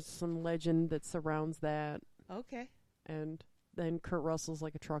 and there's some legend that surrounds that. Okay. And then Kurt Russell's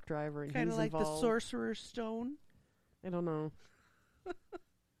like a truck driver, and kind he's of like involved. the Sorcerer's Stone. I don't know.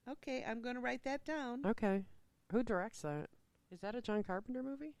 Okay, I'm going to write that down. Okay. Who directs that? Is that a John Carpenter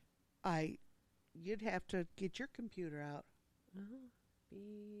movie? You'd have to get your computer out.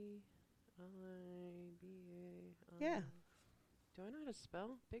 B-I-B-A. Yeah. Do I know how to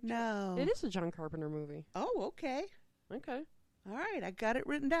spell? No. It is a John Carpenter movie. Oh, okay. Okay. All right, I got it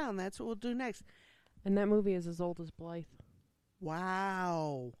written down. That's what we'll do next. And that movie is as old as Blythe.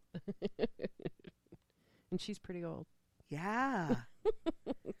 Wow. And she's pretty old. Yeah.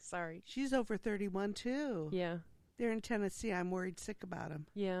 Sorry. She's over 31, too. Yeah. They're in Tennessee. I'm worried sick about them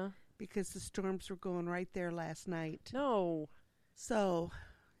Yeah. because the storms were going right there last night. No. So,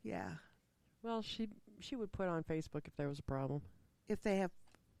 yeah. Well, she would put on Facebook if there was a problem. If they have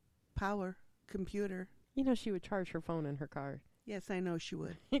power, computer. You know, she would charge her phone in her car. Yes, I know she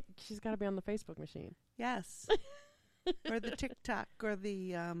would. She's got to be on the Facebook machine. Yes. Or the TikTok or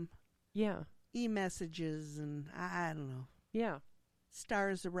the Yeah. e-messages and I don't know. Yeah.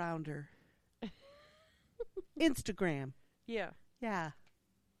 Stars around her. Instagram. Yeah. Yeah.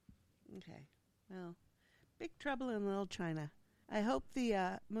 Okay. Well, Big Trouble in Little China. I hope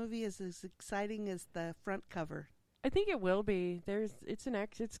the movie is as exciting as the front cover. I think it will be.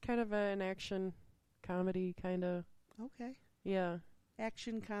 It's kind of an action comedy kind of. Okay. Yeah.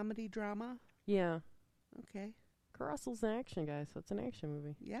 Action comedy drama. Yeah. Okay. Kurt Russell's an action guy, so it's an action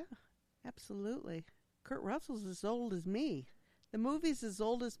movie. Yeah. Absolutely. Kurt Russell's as old as me. The movie's as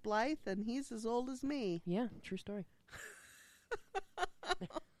old as Blythe, and he's as old as me. Yeah, true story.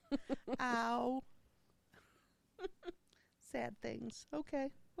 Ow. Sad things. Okay.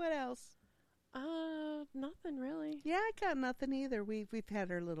 What else? Nothing really. Yeah, I got nothing either. We've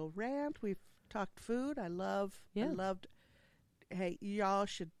had our little rant. We've talked food. I loved. Hey, y'all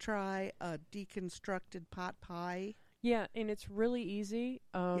should try a deconstructed pot pie. Yeah, and it's really easy.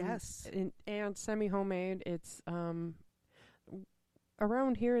 Yes. And semi-homemade. It's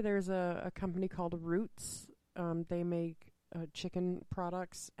around here there's a company called Roots. They make chicken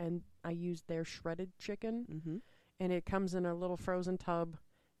products, and I use their shredded chicken. Mm-hmm. And it comes in a little frozen tub.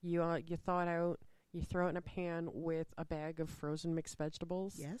 You thaw it out. You throw it in a pan with a bag of frozen mixed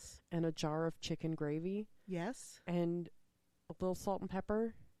vegetables. Yes. And a jar of chicken gravy. Yes. And a little salt and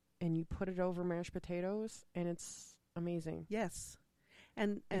pepper. And you put it over mashed potatoes. And it's amazing. Yes.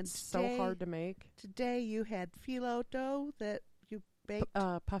 And it's today, so hard to make. Today you had phyllo dough that you baked.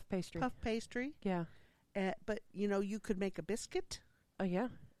 Puff pastry. Puff pastry. Yeah. But, you could make a biscuit. Yeah.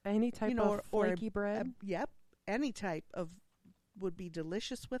 Any type of flaky bread. Yep. Any type of would be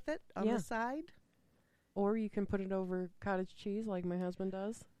delicious with it on the side. Or you can put it over cottage cheese like my husband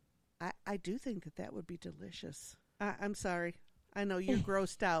does. I do think that would be delicious. I'm sorry. I know you're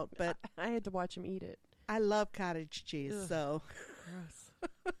grossed out, but I had to watch him eat it. I love cottage cheese, so. Gross.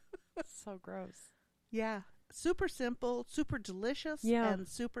 So gross. Yeah. Super simple, super delicious, and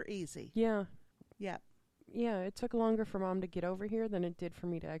super easy. Yeah. Yeah. Yeah, it took longer for Mom to get over here than it did for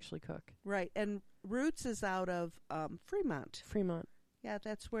me to actually cook. Right. And Roots is out of Fremont. Fremont. Yeah,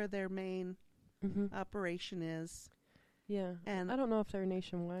 that's where their main operation is. Yeah. And I don't know if they're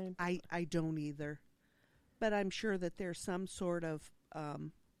nationwide. I don't either. But I'm sure that there's some sort of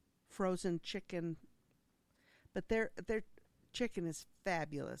frozen chicken. But their chicken is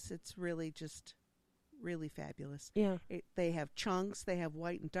fabulous. It's really just really fabulous. Yeah. They have chunks. They have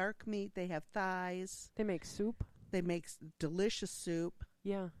white and dark meat. They have thighs. They make soup. They make delicious soup.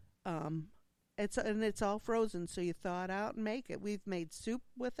 Yeah. It's all frozen, so you thaw it out and make it. We've made soup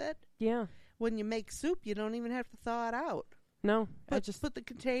with it. Yeah. When you make soup, you don't even have to thaw it out. No, I just put the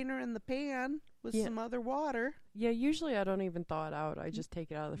container in the pan with some other water. Yeah, usually I don't even thaw it out. I just take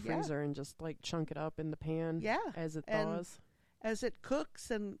it out of the freezer and just chunk it up in the pan. Yeah. As it thaws. And as it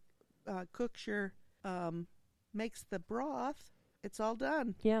cooks and cooks your makes the broth, it's all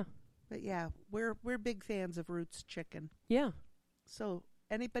done. Yeah. But yeah, we're big fans of Roots chicken. Yeah. So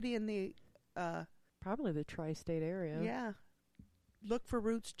anybody in the probably the tri-state area. Yeah. Look for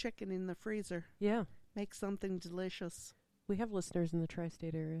Roots chicken in the freezer. Yeah. Make something delicious. We have listeners in the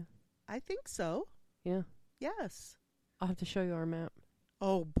tri-state area. I think so. Yeah. Yes. I'll have to show you our map.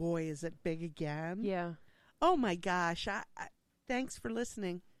 Oh boy, is it big again? Yeah. Oh my gosh. I thanks for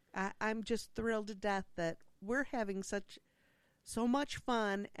listening. I'm just thrilled to death that we're having so much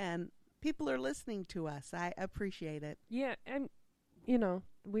fun and people are listening to us. I appreciate it. Yeah, and even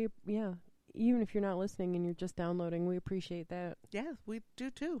if you're not listening and you're just downloading, we appreciate that. Yeah, we do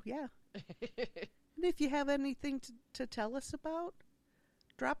too. Yeah. And if you have anything to tell us about,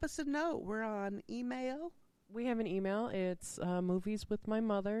 drop us a note. We're on email. We have an email. It's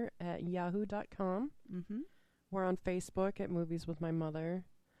movieswithmymother@yahoo.com. Mm-hmm. We're on Facebook at Movies With My Mother.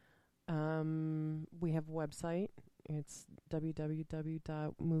 We have a website. It's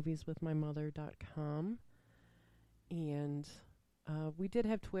www.movieswithmymother.com. And we did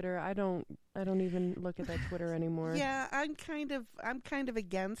have Twitter. I don't even look at that Twitter anymore. Yeah, I'm kind of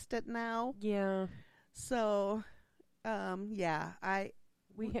against it now. Yeah. So, yeah,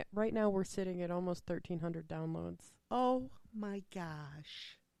 right now we're sitting at almost 1,300 downloads. Oh my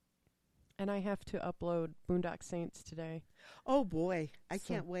gosh. And I have to upload Boondock Saints today. Oh boy, I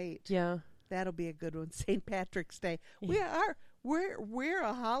So, can't wait. Yeah. That'll be a good one. St. Patrick's Day. Yeah. We're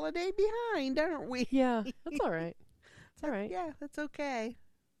a holiday behind, aren't we? Yeah, that's all right. It's all right. Yeah, that's okay.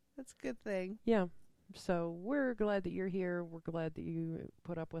 That's a good thing. Yeah. So we're glad that you're here. We're glad that you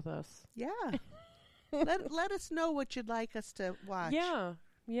put up with us. Yeah. let us know what you'd like us to watch. Yeah.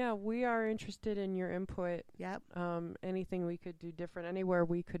 Yeah, we are interested in your input. Yep. Anything we could do different, anywhere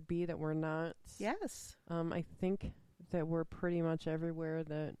we could be that we're not. Yes. I think that we're pretty much everywhere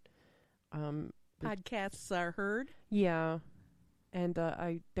that Podcasts are heard. Yeah. And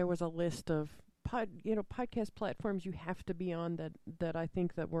there was a list of podcast platforms you have to be on that I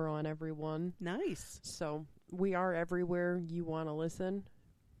think that we're on every one. Nice. So we are everywhere you want to listen.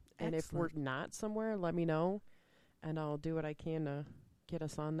 And if we're Excellent. not somewhere, let me know, and I'll do what I can to get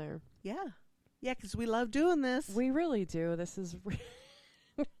us on there. Yeah. Yeah, because we love doing this. We really do. This is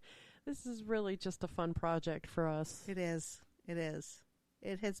this is really just a fun project for us. It is. It is.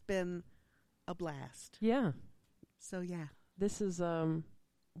 It has been a blast. Yeah. So, yeah. This is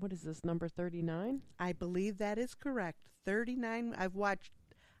what is this, number 39? I believe that is correct. 39. I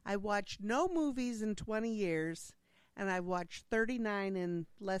watched no movies in 20 years, and I've watched 39 in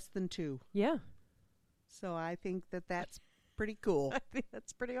less than 2. Yeah. So I think that that's pretty cool. I think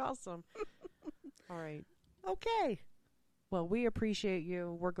that's pretty awesome. All right. Okay. Well, we appreciate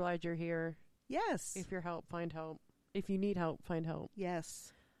you. We're glad you're here. Yes. If you're help, find help. If you need help, find help.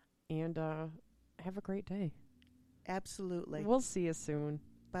 Yes. And have a great day. Absolutely. We'll see you soon.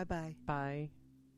 Bye-bye. Bye.